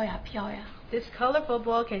飘呀飘呀， This colorful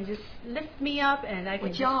ball can just lift me up, and I 我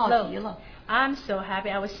can 骄 just 傲 float. 极了。 I'm so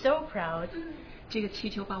happy. I was so proud. 这个气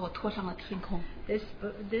球把我拖上了天空， This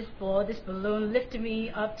balloon lifted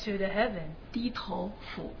me up to the heaven. 低头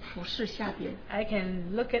俯视下边， I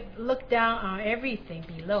can look down on everything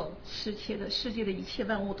below. 世界的一切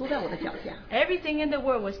万物都在我的脚下， Everything in the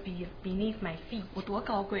world was beneath my feet. 我多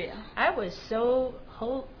高贵啊！ I was so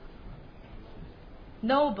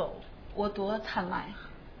noble. 我多灿烂啊！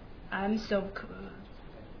 I'm so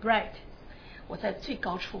bright. 我在最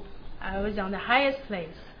高处， I was on the highest place.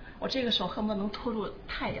 我这个手恨不得能托住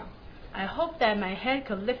太阳， I hope that my hand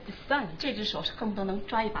could lift the sun. 这只手是恨不得能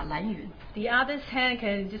抓一把蓝云。 The other's hand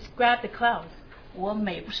can just grab the clouds. 我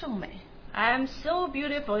美不胜美， I am so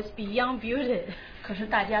beautiful, it's beyond beauty. 可是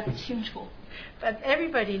大家都清楚， But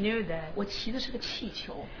everybody knew that. 我骑的是个气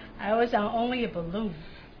球。 I was on only a balloon.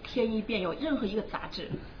 天一变，有任何一个杂质，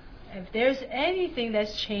 If there's anything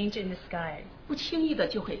that's changed in the sky, 不轻易的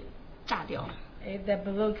就会炸掉。 if that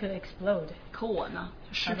balloon could explode 可我呢，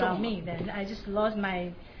就失 around 重 me, 了， then I just lost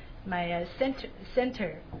my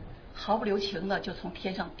center. 毫不留情的就从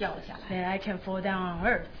天上掉了下来。 Then I can fall down on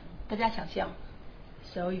earth. 大家想象，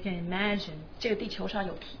 So you can imagine 这个地球上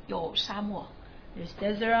有沙漠， there's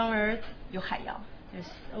desert on earth, 有海洋， there's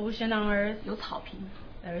ocean on earth, 有草坪，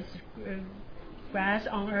 there's grass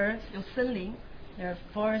on earth, 有森林， there are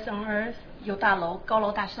forests on earth, 有大楼、高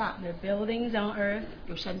楼大厦， there are buildings on earth,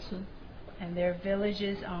 有山村。 and there are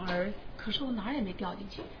villages on earth. 可是我哪儿也没掉进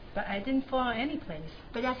去。 But I didn't fall any place.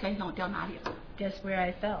 大家想想，我掉哪里了？ Guess where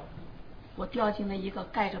I fell? 我掉进了一个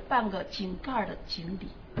盖着半个井盖的井底。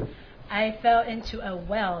 I fell into a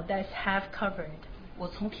well that's half covered. 我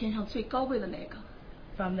从天上最高贵的那个，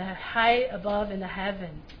 From the high above in the heaven,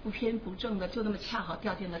 不偏不正的，就那么恰好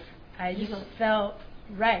掉进了 I 一 just 个 fell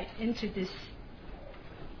right into this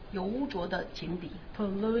有污浊的井底，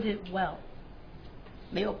 polluted well.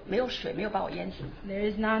 没有水，没有把我淹死。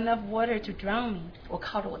 There is not enough water to drown me. 我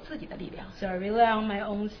靠着我自己的力量， So I rely on my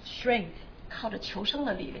own strength, 靠着求生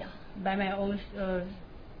的力量， by my own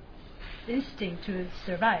instinct to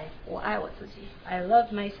survive. 我爱我自己， I love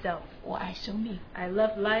myself. 我爱生命， I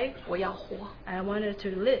love life. 我要活， I wanted to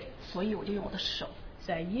live. 所以我就用我的手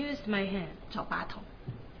So I used my hand 找把头，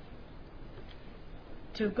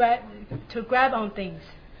 to grab on things.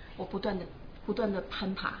 我不断的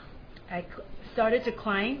攀爬， I started to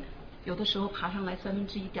climb, 有的时候爬上来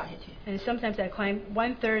1/3掉下去， and sometimes I climbed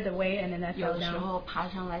 1/3 the way, and then I 有 fell 的时 down. 候爬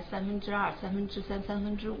上来2/3、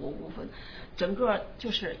3/3、5/5，整个就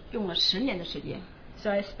是用了10年的时间。 So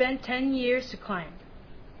I spent 10 years to climb.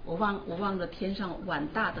 我望着天上碗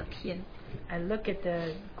大的天， I look at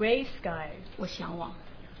the gray sky. 我向往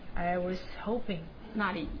I was hoping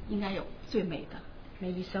那里应该有最美的。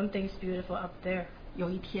 maybe something's beautiful up there. 有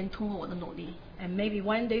一天，通过我的努力， And maybe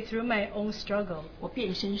one day through my own struggle, 我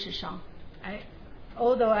遍身是伤， I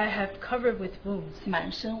Although I have covered with wounds,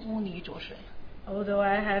 满身污泥浊水， although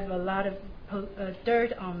I have a lot of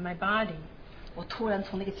dirt on my body, 我突然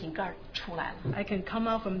从那个井盖出来了， I can come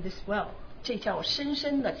out from this well. 这叫我深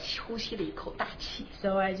深的呼吸了一口大气，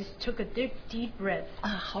 So I just took a deep breath. 啊，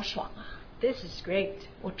好爽啊！ This is great.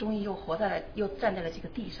 我终于又站在了这个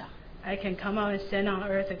地上。 I can come out and stand on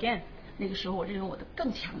earth again. 那个时候，我认为我的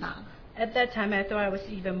更强大了， At that time, I thought I was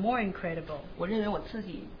even more incredible. 我认为我自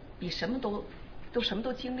己比什么都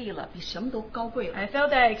经历了，比什么都高贵了。 I felt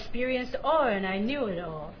that I experienced all and I knew it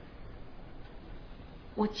all.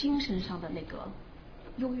 我精神上的那个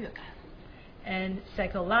优越感 And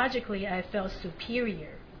psychologically, I felt superior.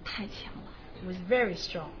 太强了， It was very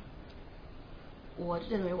strong. 我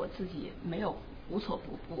认为我自己没有无所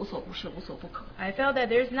不是，无所不可。 I felt that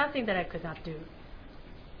there's nothing that I could not do.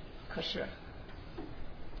 可是，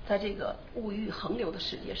在这个物欲横流的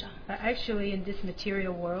世界上， But actually, in this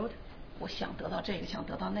material world, 我想得到这个，想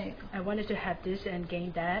得到那个， I wanted to have this and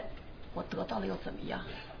gain that. 我得到了又怎么样？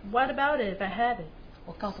 What about it if I had it?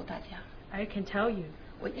 我告诉大家， I can tell you,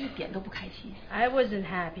 我一点都不开心， I wasn't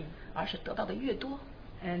happy. 而是得到的越多，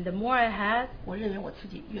 And the more I had, 我认为我自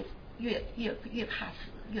己越怕死，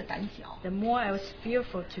越胆小。 the more I was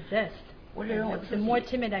fearful to death. 我认为我 And 自 the more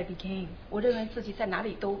己， timid I became. 我认为自己在哪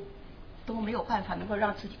里都没有办法能够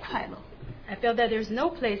让自己快乐。 I felt that there's no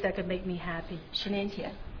place that could make me happy. 10年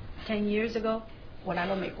前， 10 years ago, 我来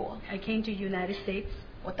了美国， I came to United States.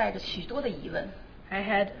 我带着许多的疑问， I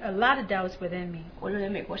had a lot of doubts within me. 我认为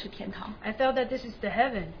美国是天堂， I felt that this is the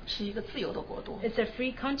heaven. 是一个自由的国度。 It's a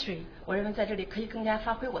free country. 我认为在这里可以更加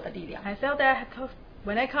发挥我的力量。 I felt that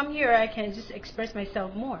when I come here, I can just express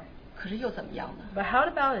myself more. 可是又怎么样呢？ But how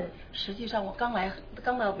about it? 实际上，我刚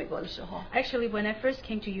到美国的时候， Actually, when I first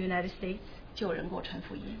came to United States, 就有人给我传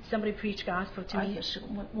福音， somebody preached gospel to 而 me, 且是个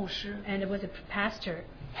牧师， and it was a pastor.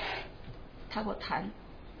 他给我谈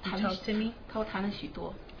He 了 talked to me. 他给我谈了许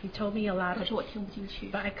多， He told me a lot, 可是我听不进去，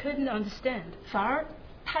 but I couldn't understand. 反而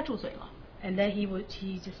他住嘴了。 And then he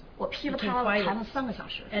just 我噼里 became 啪啦地谈了 quiet. 3个小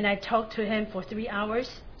时， And I talked to him for 3 hours.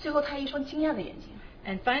 最后他一双惊讶的眼睛，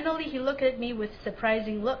 And finally, he looked at me with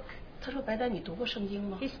surprising look. 他说：“白丹，你读过圣经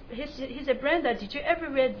吗 He said, Brenda, did you ever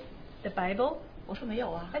read the Bible?？” 我说：“没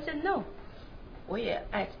有啊， I said, no. 我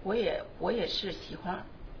也是喜欢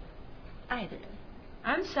爱的人，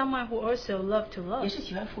 I'm someone who also love to 也 love. 是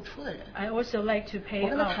喜欢付出的人。 I also like to pay 我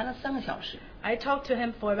跟他谈 out. 了3个小时， I talked to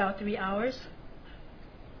him for about 3 hours.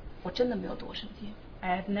 我真的没有读过圣经。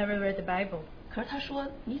 I have never read the Bible. 可是他说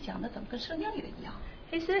你讲的怎么跟圣经里的一样？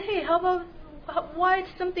 He said, hey, how about why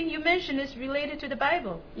something you mentioned is related to the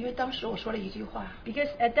Bible? 因为当时我说了一句话， Because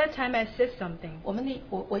at that time I said something.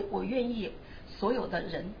 我愿意所有的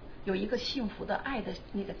人有一个幸福的爱的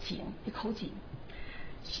那个井，一口井，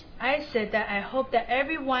 I said that I hope that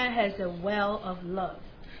everyone has a well of love.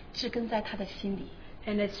 植根在他的心里，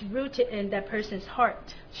 And it's rooted in that person's heart.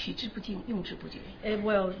 取之不尽，用之不竭， It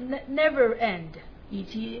will never end. 以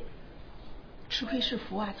及吃亏是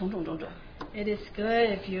福啊，种种。 It is good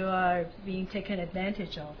if you are being taken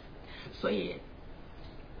advantage of. 所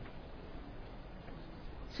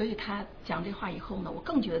以他讲这话以后呢，我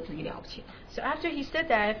更觉得自己了不起了， So after he said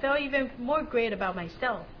that, I felt even more great about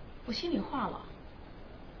myself. 我心里话了，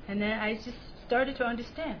 And then I just started to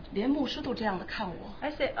understand. 连牧师都这样的看我，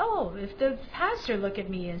 I said, oh, if the pastor look at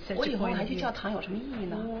me in such 我 a 以后 point 还 of 去 view, 教堂有什么意义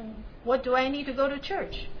呢？ what do I need to go to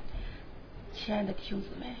church? 亲爱的弟兄姊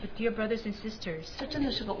妹， But dear brothers and sisters, 这真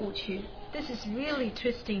的是个误区。 this is really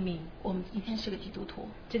twisting me. 我们今天是个基督徒，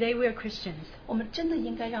 Today we are Christians. 我们真的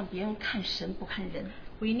应该让别人看神不看人。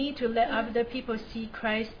 We need to let other people see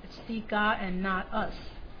Christ, see God, and not us.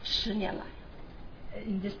 10年来，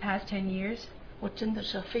 In this past 10 years, 我真的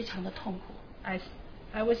是非常的痛苦，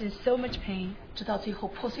 I was in so much pain 直到最后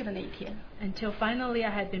破碎的那一天。 until finally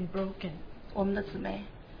I had been broken. 我们的姊妹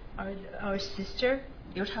Our sister,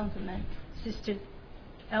 刘畅姊妹 Sister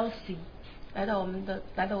Elsie, 来到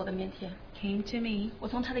我的面前， came to me, 我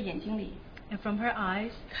从她的眼睛里 and from her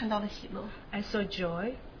eyes, 看到了喜乐。 I saw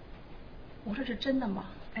joy. 我说是真的吗？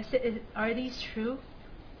 I said, are these true?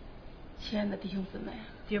 亲爱的弟兄姊妹，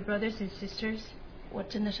 Dear brothers and sisters, 我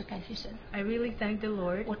真的是感谢神， I really thank the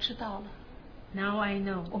Lord. 我知道了， Now I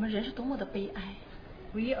know. 我们人是多么的悲哀。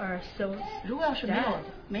 We are so 如果要是 sad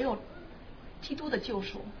没有基督的救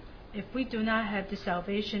赎， if we do not have the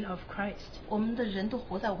salvation of Christ. 我们的人都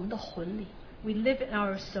活在我们的魂里。 We live in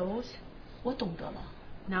our souls. 我懂得了，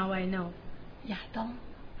 Now I know. 亚当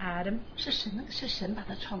Adam 是神把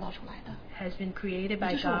他创造出来的， has been created 也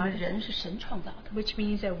by 就是我们 God, 人是神创造的， which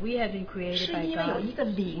means that we have been created 是 by 因为有 God 一个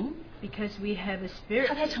灵， because we have a 他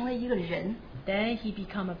spirit. 才成为一个人， Then he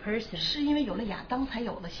become a person 是因为有了亚当才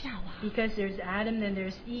有了夏娃。 because there's Adam and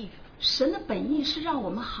there's Eve. 神的本意是让我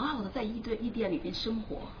们好好的在伊甸里面生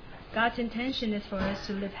活， God's intention is for us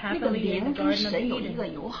to live 那个 happily in 灵 the 跟 Garden of 神有一个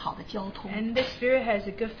Eden. 友好的交通， And the Spirit has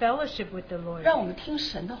a good fellowship with the Lord. 让我们听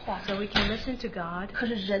神的话。 So we can listen to God, 可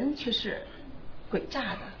是人却是诡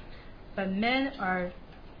诈的、 but men are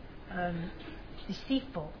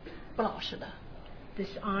deceitful, 不老实的、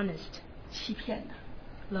 dishonest, 欺骗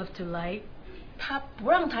的。 love to lie. 他不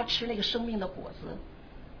让他吃那个生命的果子，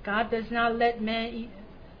 God does not let man eat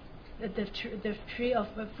the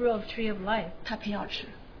fruit of tree of life. 他偏要吃，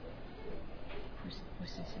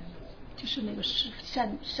就是那个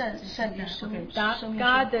善于生 Okay. 生命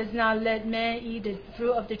God 树。 does not let man eat the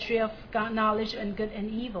fruit of the tree of God knowledge and good and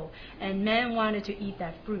evil, and man wanted to eat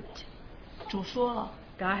that fruit. 主说了，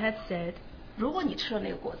 God had said, 如果你吃了那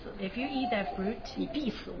个果子， if you eat that fruit, 你必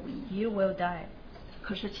死无疑。 you will die.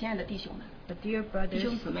 可是，亲爱的弟兄们， But dear brothers 弟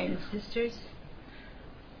兄姊妹们， and sisters,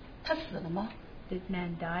 他死了吗？ did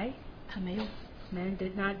man die? 他没有， Man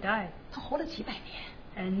did not die. 他活了几百年。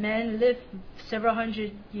 And man lived several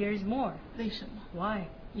hundred years more. 为什么？ Why?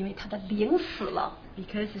 因为他的灵死了，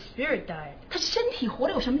 Because the spirit died. 他身体活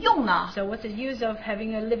着有什么用呢？ So what's the use of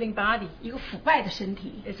having a living body? 一个腐败的身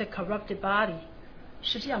体， It's a corrupted body.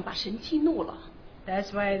 是这样把神激怒了，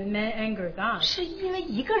 That's why man angered God. 是因为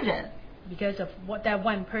一个人 Because of what that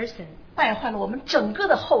one person 败坏了我们整个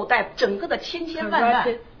的后代，整个的千千万万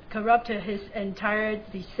corrupted his entire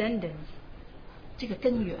descendants. 这个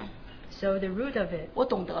根源。 So the root of it, 我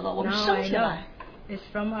懂得了，我们 now 生 I 起 know, 来 is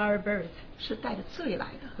from our birth. 是带着罪来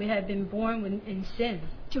的， We have been born in sin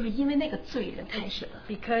就是因为那个罪人开始的。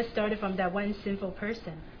 because started from that one sinful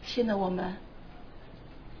person. 现在我们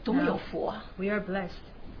多么有福啊！ We are blessed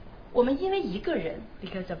我们因为一个人，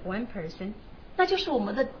 because of one person. 那就是我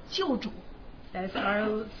们的救主 That's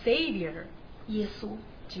our Savior, 耶稣，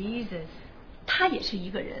 Jesus. 他也是一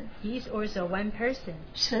个人。 He's also one person.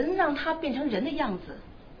 神让他变成人的样子，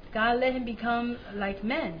 God let him become like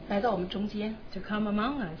men 来到我们中间， to come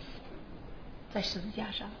among us. 在十字架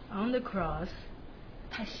上， On the cross,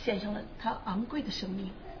 他献上了他昂贵的生命。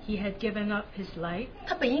 he had given up his life.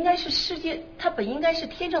 他本应该是他本应该是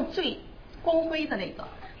天上最光辉的那个，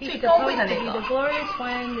 He's 最高贵 supposed 的 to 那 be the 个， glorious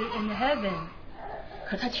one in heaven.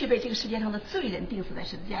 可他却被这个世界上的罪人钉死在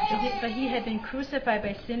十字架上。 But he had been crucified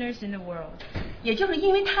by sinners in the world. 也就是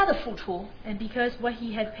因为他的付出， And because what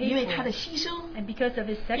he had 因为 paid 他的 for, 牺牲， and because of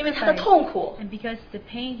his 因为他的 sacrifice, 痛苦， and because the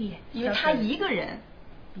pain he 因为他 suffered, 一个人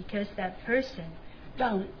because that person,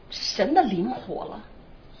 让神的灵活了，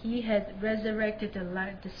 he had resurrected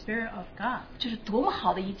the Spirit of God. 这是多么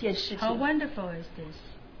好的一件事 How 情！ wonderful is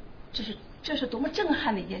this? 这是多么震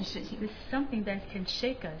撼的一件事情！ This is something that can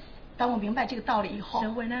shake us. 当我明白这个道理以后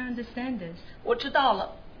So，when I understand this, 我知道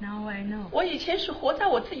了， now I know. 我以前是活在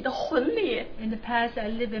我自己的魂里。 In the past, I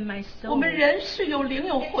live in my 我 soul. 们人是有灵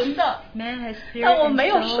有魂的， Man has 当 spirit 我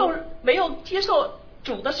and 没有接受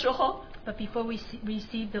主的时候， But before we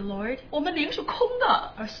receive the Lord, 我们灵是空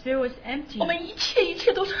的， our spirit was empty. 我们一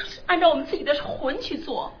切都是按照我们自己的魂去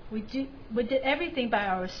做。 We did everything by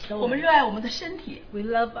our 我们 soul. 热爱我们的身体， We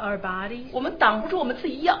love our bodies, 我们挡不住我们自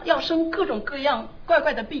己要生各种各样怪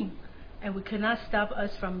怪的病。 and we cannot stop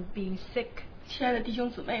us from being sick. 亲爱的弟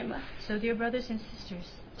兄姊妹们， So, dear brothers and sisters,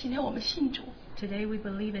 今天我们信主， today we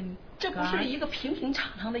believe in 这不是 God. 一个平平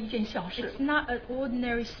常常的一件小事 It's，not an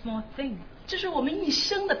ordinary small thing. 这是我们一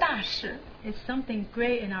生的大事。 It's something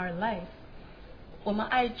great in our life. 我们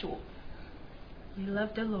爱主， We love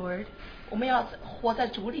the Lord. 我们要活在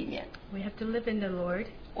主里面， We have to live in the Lord.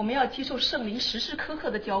 我们要接受圣灵时时刻刻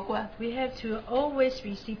的浇灌， We have to always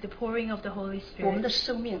receive the pouring of the Holy 我们的 Spirit.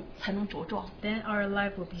 生命才能茁壮。 Then our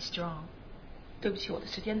life will be strong. 对不起，我的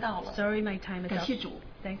时间到了， Sorry, my time is 感 up. 谢主，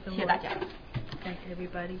 Thanks the 谢谢 Lord. 大家。 Thanks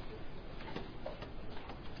everybody.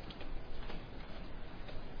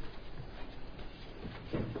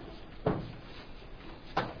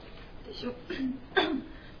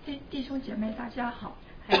 弟兄姐妹大家好，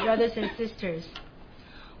 Hi, brothers and sisters.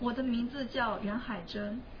 我的名字叫袁海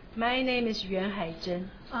珍。 My name is Yuan Haizhen.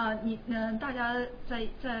 大家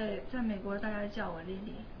在美国大家叫我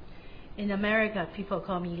Lily。 In America, people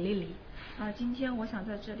call me Lily. 今天我想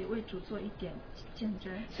在这里为主做一点见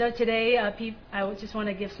证。 So today, I would just want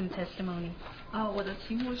to give some testimony. 我的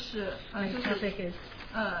题目是 My 就 topic 是 is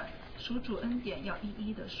属主恩典要一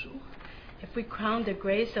一的数。 if we crown the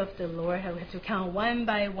grace of the Lord, we have to count one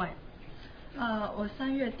by one. 我3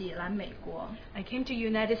月底来美国， I came to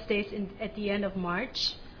United States at the end of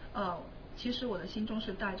March. 其实我的心中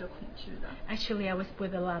是带着恐惧的。 Actually, I was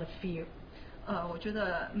with a lot of fear 我觉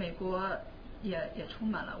得美国也充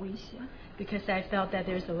满了威胁。 because I felt that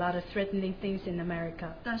there's a lot of threatening things in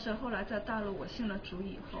America. 但是后来在大陆我信了主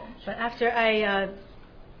以后， But after I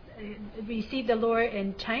received the Lord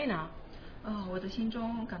in China, 我的心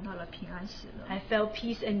中感到了平安喜乐。 I felt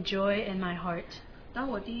peace and joy in my heart. 当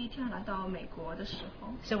我第一天来到美国的时候，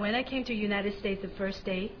 So when I came to United States the first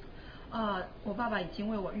day, 我爸爸已经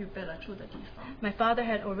为我预备了住的地方。 my father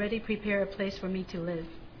had already prepared a place for me to live.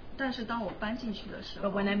 但是当我搬进去的时候，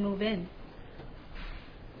 But when I moved in,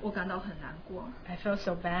 我感到很难过。 I felt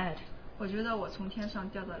so bad. 我觉得我从天上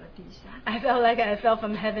掉到了地下。 I felt like I fell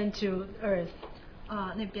from heaven to earth.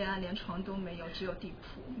 那边连床都没有，只有地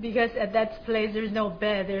铺。 Because at that place there's no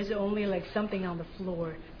bed, there's only like something on the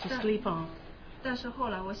floor to sleep on. 但是后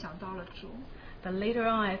来我想到了主。 But later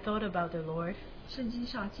on I thought about the Lord. 圣经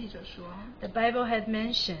上记着说， The Bible had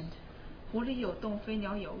mentioned 狐狸有洞，飞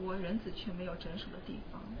鸟有窝，人子却没有枕首的地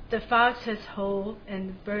方。 the fox has hole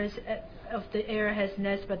and birds of the air has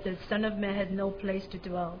nest, but the Son of Man has no place to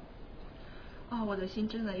dwell. 我的心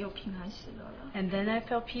真的又平安喜乐了。 And then I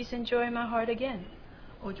felt peace and joy in my heart again.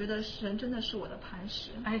 我觉得神真的是我的磐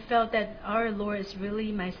石。 I felt that our Lord is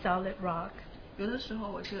really my solid rock. 有的时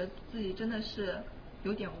候我觉得自己真的是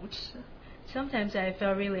有点无耻。 Sometimes I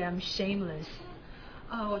felt really I'm shameless.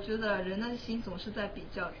 我觉得人的心总是在比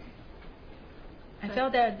较。 I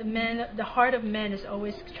felt that the heart of man is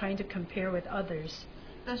always trying to compare with others.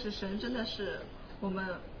 但是神真的是我们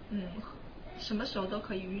什么时候都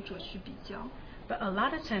可以与主去比较。 But a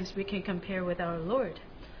lot of times we can compare with our Lord.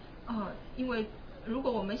 因为如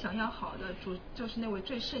果我们想要好的，主就是那位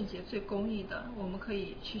最圣洁、最公义的，我们可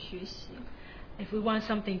以去学习。 If we want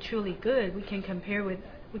something truly good, we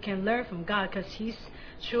can learn from God because He's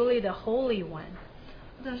truly the Holy One.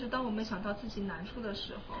 但是当我们想到自己难处的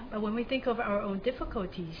时候， But when we think of our own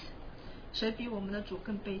difficulties, 谁比我们的主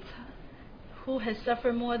更悲惨？ who has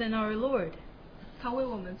suffered more than our Lord? 他为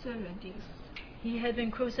我们罪人钉死。 He had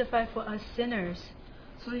been crucified for us sinners.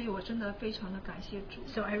 所以我真的非常的感谢主。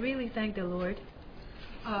 So I really thank the Lord.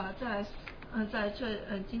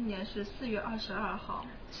 今年是4月22号。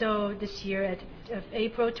 So this year of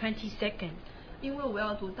April 22nd, 因为我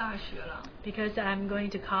要读大学了， because I'm going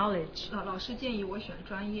to college, 老师建议我选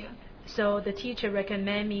专业。 so the teacher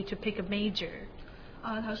recommended me to pick a major.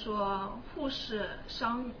 他说护士、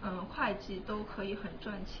会计都可以很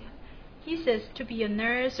赚钱。 He says to be a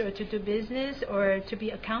nurse or to do business or to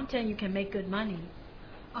be accountant, you can make good money.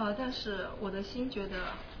 但是我的心觉得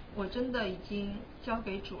我真的已经交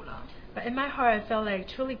给主了。 But in my heart, I felt like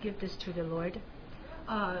truly give this to the Lord.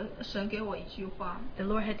 神给我一句话， The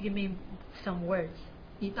Lord had given me some words.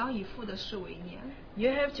 你当以父的事为念。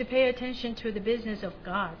 You have to pay attention to the business of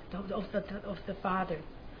God, of the Father.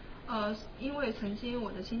 因为曾经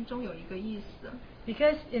我的心中有一个意思，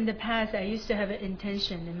 Because in the past, I used to have an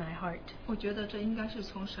intention in my heart. 我觉得这应该是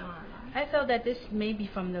从神而来。 I felt that this may be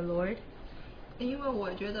from the Lord. 因为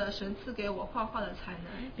我觉得神赐给我画画的才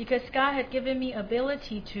能， Because God had given me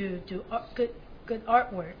ability to do good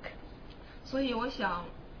artwork. 所以我想，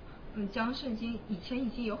将圣经以前已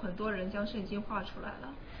经有很多人将圣经画出来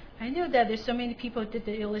了。 I knew that there's so many people did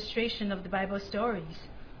the illustration of the Bible stories.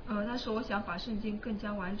 但是我想把圣经更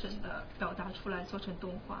加完整的表达出来，做成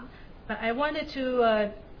动画。 But I wanted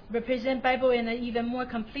to represent Bible in an even more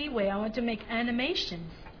complete way. I want to make animations.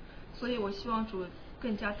 所以我希望主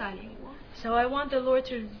更加带领我。 So I want the Lord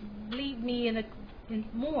to lead me in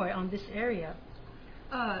more on this area.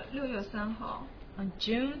 6月3号， On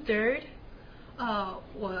June 3rd,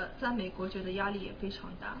 我在美国觉得压力也非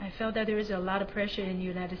常大。 I felt that there is a lot of pressure in the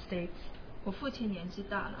United States. 我父亲年纪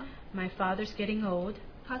大了， My father's getting old.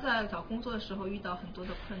 他在找工作的时候遇到很多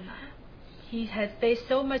的困难。 He had faced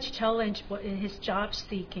so much challenge in his job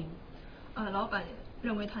seeking. 老板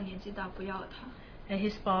认为他年纪大，不要他。 And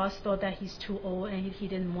his boss thought that he's too old and he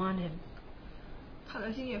didn't want him. 他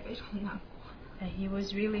的心也非常难过。 And he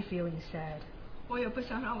was really feeling sad. 我也不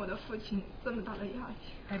想让我的父亲这么大的压力。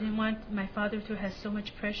 I didn't want my father to have so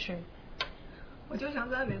much pressure. 我就想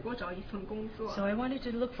在美国找一份工作。 So I wanted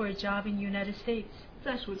to look for a job in the United States.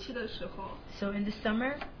 在暑期的时候， So in the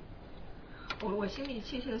summer, 我心里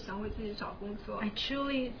切切的想为自己找工作。 I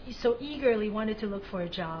truly, so eagerly wanted to look for a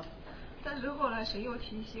job. 但是后来神又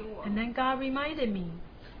提醒我， And then God reminded me,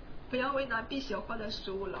 不要为那必朽坏的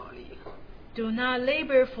食物劳力。 do not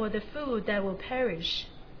labor for the food that will perish.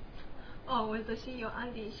 我的心又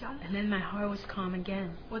安定下来。 And then my heart was calm again.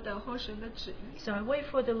 我等候神的旨意。 So I wait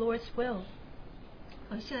for the Lord's will.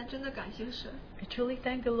 现在真的感谢神。 I truly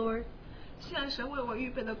thank the Lord. 现在神为我预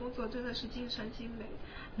备的工作真的是尽善尽美。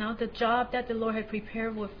 Now the job that the Lord had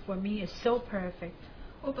prepared for me is so perfect.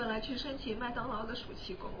 我本来去申请麦当劳的暑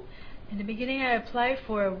期工， In the beginning, I applied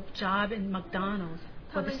for a job in McDonald's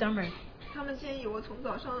for the summer. 他们建议我从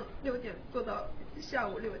早上6点做到下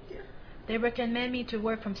午6点， They recommend me to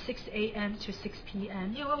work from 6 a.m. to 6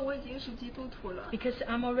 p.m. 因为我已经是基督徒了。 because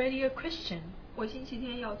I'm already a Christian. 我星期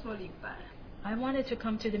天要做礼拜， I wanted to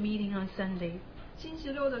come to the meeting on Sunday. 星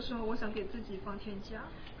期六的时候我想给自己放天假，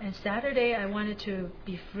 And Saturday, I wanted to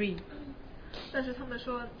be free. 但是他们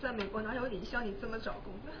说在美国哪有你像你这么找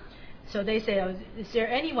工的？ So they say, oh, is there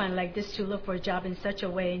anyone like this to look for a job in such a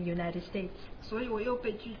way in the United States? 所以我又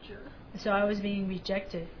被拒绝了。 So I was being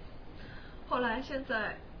rejected. 后来现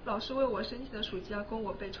在老师为我申请的暑假工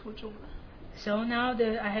我被抽中了， So now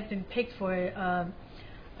that I have been picked for a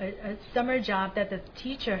summer job that the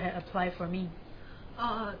teacher had applied for me.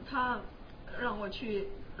 他让我去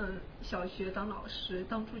小学当老师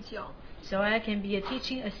当助教。 So I can be a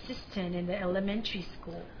teaching assistant in the elementary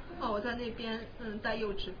school. 我在那边带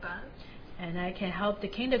幼稚班， And I can help the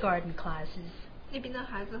kindergarten classes. 那边的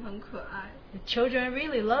孩子很可爱。 The children are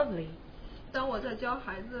really lovely. 当我在教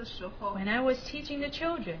孩子的时候， When I was teaching the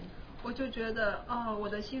children, 我就觉得我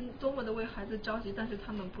的心多么的为孩子着急，但是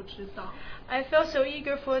他们不知道。 I felt so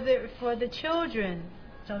eager for the children.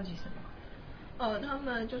 着急什么？他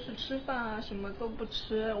们就是吃饭啊什么都不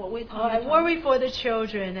吃，我喂他 Oh, 们。 I worry for the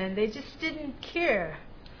children, and they just didn't care.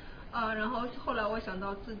 然后后来我想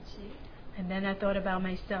到自己， And then I thought about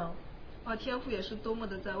myself. 天父也是多么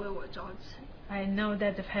的在为我着急。 I know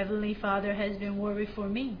that the Heavenly Father has been worried for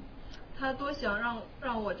me. 他多想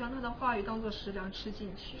让我将他的话语当作食粮吃进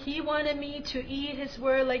去， He wanted me to eat His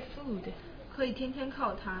Word like food, 可以天天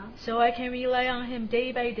靠他， so I can rely on Him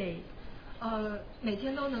day by day. 每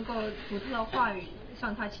天都能够读他的话语，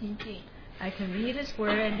向他亲近。 I can read His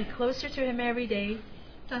Word and be closer to Him every day,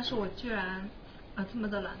 但是我居然这么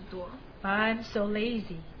的懒惰， but I'm so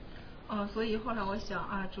lazy. 所以后来我想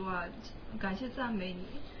主啊，感谢赞美你。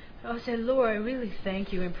 I said, Lord, I really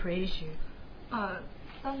thank you and praise you.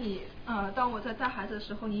 当我在带孩子的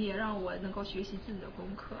时候，你也让我能够学习自己的功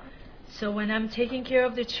课。 So when I'm taking care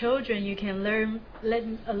of the children, you can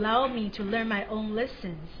allow me to learn my own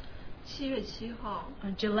lessons. 7月7号，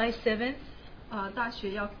 On July 7th, 大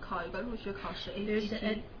学要考一个入学考试 there's ACT，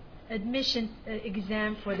 an admission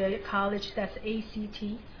exam for the college, that's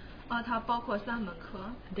ACT. 它包括3门课，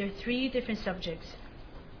 There are 3 different subjects: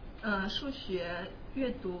 数学、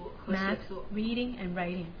阅读和写 math, 作。 reading, and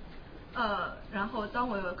writing. 然后当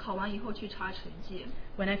我考完以后去查成绩，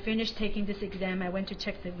 When I finished taking this exam, I went to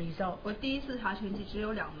check the result. 我第一次查成绩只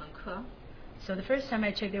有2门课， So the first time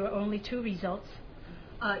I checked, there were only 2 results.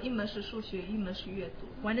 一门是数学，一门是阅读。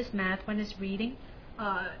 One is math, one is reading.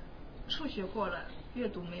 数学过了，阅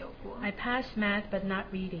读没有过。 I passed math, but not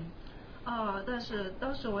reading. 但是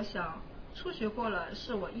当时我想，数学过了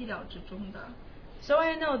是我意料之中的， So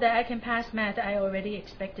I know that I can pass math. I already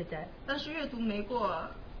expected that. 但是阅读没过，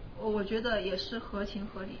我觉得也是合情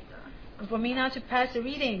合理的。 For me not to pass the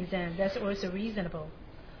reading exam, that's also reasonable.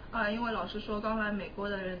 因为老师说，刚来美国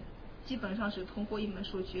的人基本上是通过一门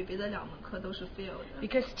数学，别的2门课都是 fail 的。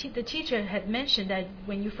 Because the teacher had mentioned that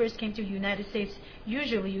when you first came to the United States,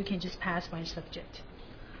 usually you can just pass 1 subject.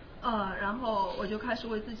 然后我就开始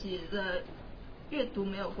为自己的阅读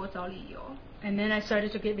没有过找理由。 And then I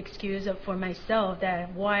started to give excuse for myself that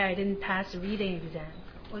why I didn't pass the reading exam.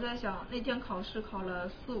 我在想，那天考试考了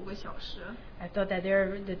4、5个小时， I thought that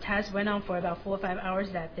the test went on for about 4 or 5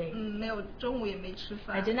 hours that day. 没有中午也没吃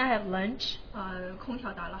饭。 I did not have lunch, 空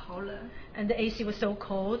调打了好冷， and the AC was so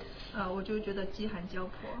cold, 我就觉得饥寒交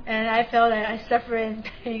迫。 and I felt that I suffered in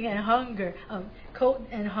pain and hunger, cold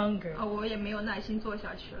and hunger. 我也没有耐心坐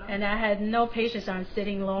下去了。 And I had no patience on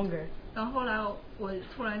sitting longer. 然后后来我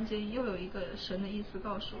突然间又有一个神的意思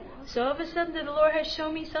告诉我， So all of a sudden the Lord has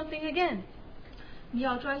shown me something again. 你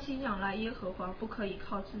要专心仰赖耶和华，不可以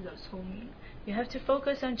靠自己的聪明。 You have to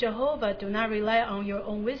focus on Jehovah, do not rely on your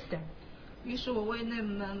own wisdom. 于是我为那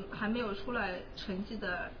门还没有出来成绩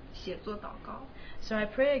的写作祷告。 So I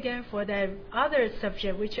pray again for that other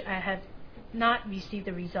subject which I have not received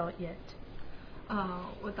the result yet.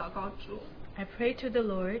 我祷告主， I pray to the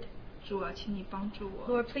Lord, 主啊，请你帮助我。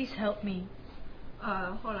 Lord, please help me.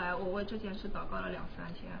 后来我为这件事祷告了2、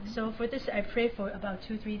3天。 So for this I prayed for about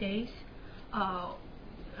 2-3 days.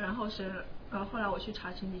 然后后来我去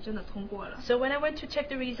查成绩，真的通过了。 So when I went to check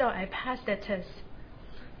the result, I passed that test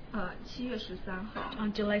 7月13号。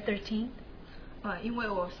 on July 13th. 因为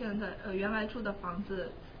我现在原来住的房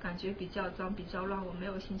子感觉比较脏比较乱，我没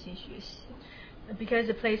有心情学习。Because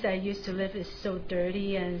the place I used to live is so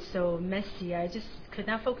dirty and so messy, I just could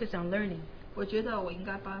not focus on learning. 我觉得我应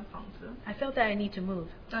该搬房子， I felt that I need to move,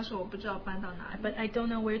 但是我不知道搬到哪里。 but I don't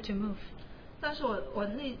know where to move. 但是我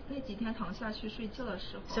那几天躺下去睡觉的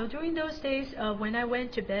时候， So during those days, when I went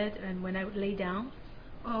to bed and when I lay down,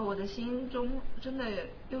 我的心中真的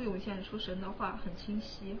又涌现出神的话，很清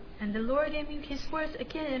晰。 and the Lord gave me His words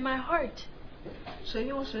again in my heart. 神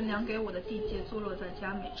用神量给我的地界坐落在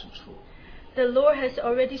佳美之处。 The Lord has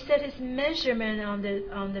already set His measurement on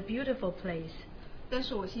the beautiful place. 但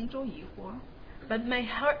是我心中疑惑， But my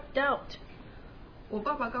heart doubt. 我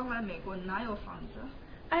爸爸刚来美国，哪有房子？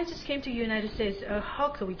 I just came to United States. How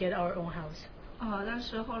could we get our own house? 但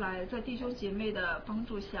是后来在弟兄姐妹的帮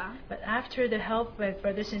助下， But after the help by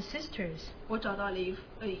brothers and sisters, 我找到了一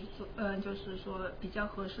座就是说比较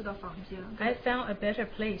合适的房间， I found a better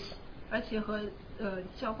place. 而且和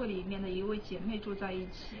教会里面的一位姐妹住在一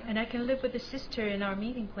起。 And I can live with a sister in our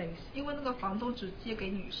meeting place. 因为那个房东只借给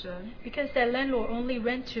女生， Because that landlord only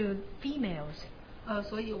rent to females.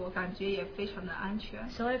 所以我感觉也非常的安全。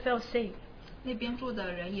 So I felt safe. 那边住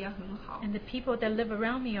的人也很好， And the people that live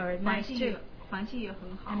around me are 环 nice 境 too. 也环境也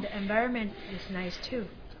很好 And。the environment is nice too.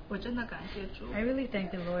 我真的感谢主。 I really thank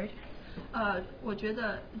the Lord. 我觉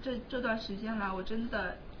得这段时间来，我真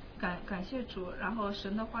的感谢主，然后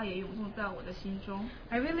神的话也涌动在我的心中。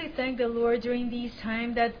 I really thank the Lord during these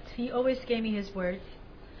times that He always gave me His words.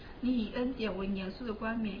 你以恩典为严肃的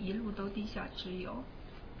冠冕，一路都低下之油。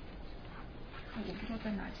我不知道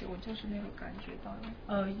在哪节，我就是那个感觉到了。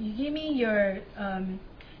 Oh, you give me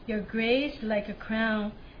your grace like a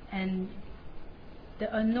crown, and the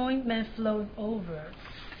anointment flowed over.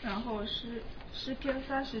 然后诗篇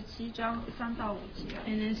37章3到5节。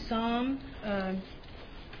 And in Psalm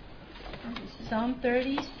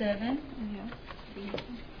 37,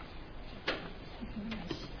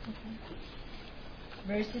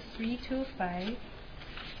 verses 3 to 5.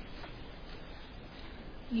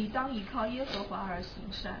 你当倚靠耶和华而行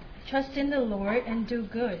善， Trust in the Lord and do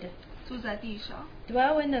good. 住在地上，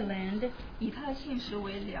 Dwell in the land 以他的信实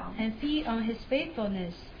为粮， and feed on His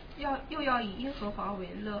faithfulness. 又要以耶和华为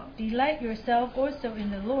乐， Delight yourself also in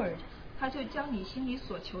the Lord, 他就将你心里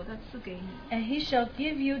所求的赐给你。 and He shall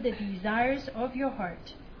give you the desires of your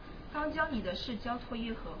heart. 当将你的事交托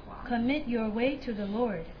耶和华， Commit your way to the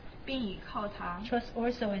Lord. 并倚靠他， Trust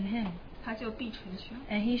also in Him, 他就必成全。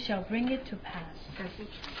 and He shall bring it to pass. 感谢主。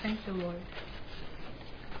 Thank the Lord.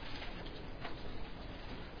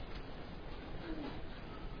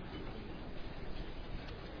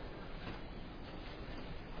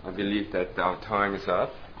 I believe that our time is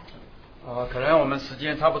up. 可能我们时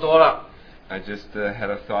间差不多了。 I just had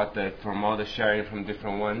a thought that from all the sharing from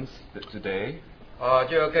different ones today,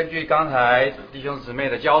 就根据刚才弟兄姊妹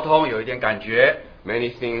的交通，有一点感觉，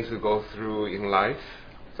 many things we go through in life,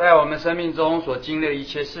 在我们生命中所经历的一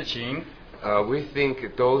切事情， we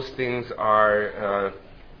think those things are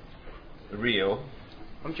real,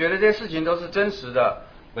 我们觉得这些事情都是真实的，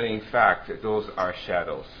 but in fact, those are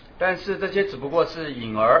shadows. 但是这些只不过是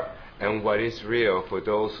影儿。 And what is real for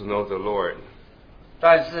those who know the Lord,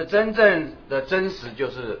 但是真正的真实就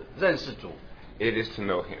是认识主， it is to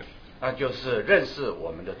know Him. 那就是认识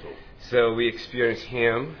我们的主。 So we experience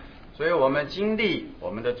Him, 所以我们经历我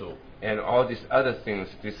们的主， and all these other things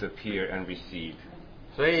disappear and recede.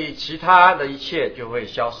 所以其他的一切就会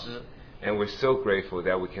消失。 And we're so grateful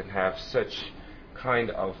that we can have such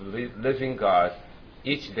kind of living God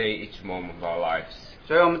each day, each moment of our lives.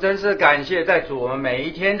 所以我们真是感谢在主，我们每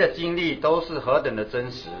一天的经历都是何等的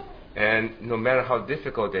真实。 And no matter how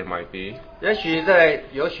difficult they might be, 也许在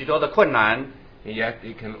有许多的困难， yet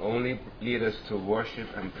it can only lead us to worship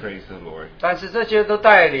and praise the Lord. 但是这些都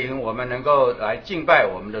带领我们能够来敬拜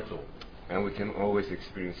我们的主， And we can always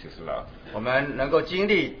experience His love. 我们能够经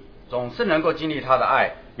历，总是能够经历他的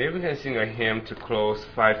爱。 Maybe we can sing a hymn to close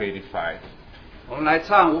 585. 我们来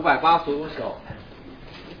唱585首。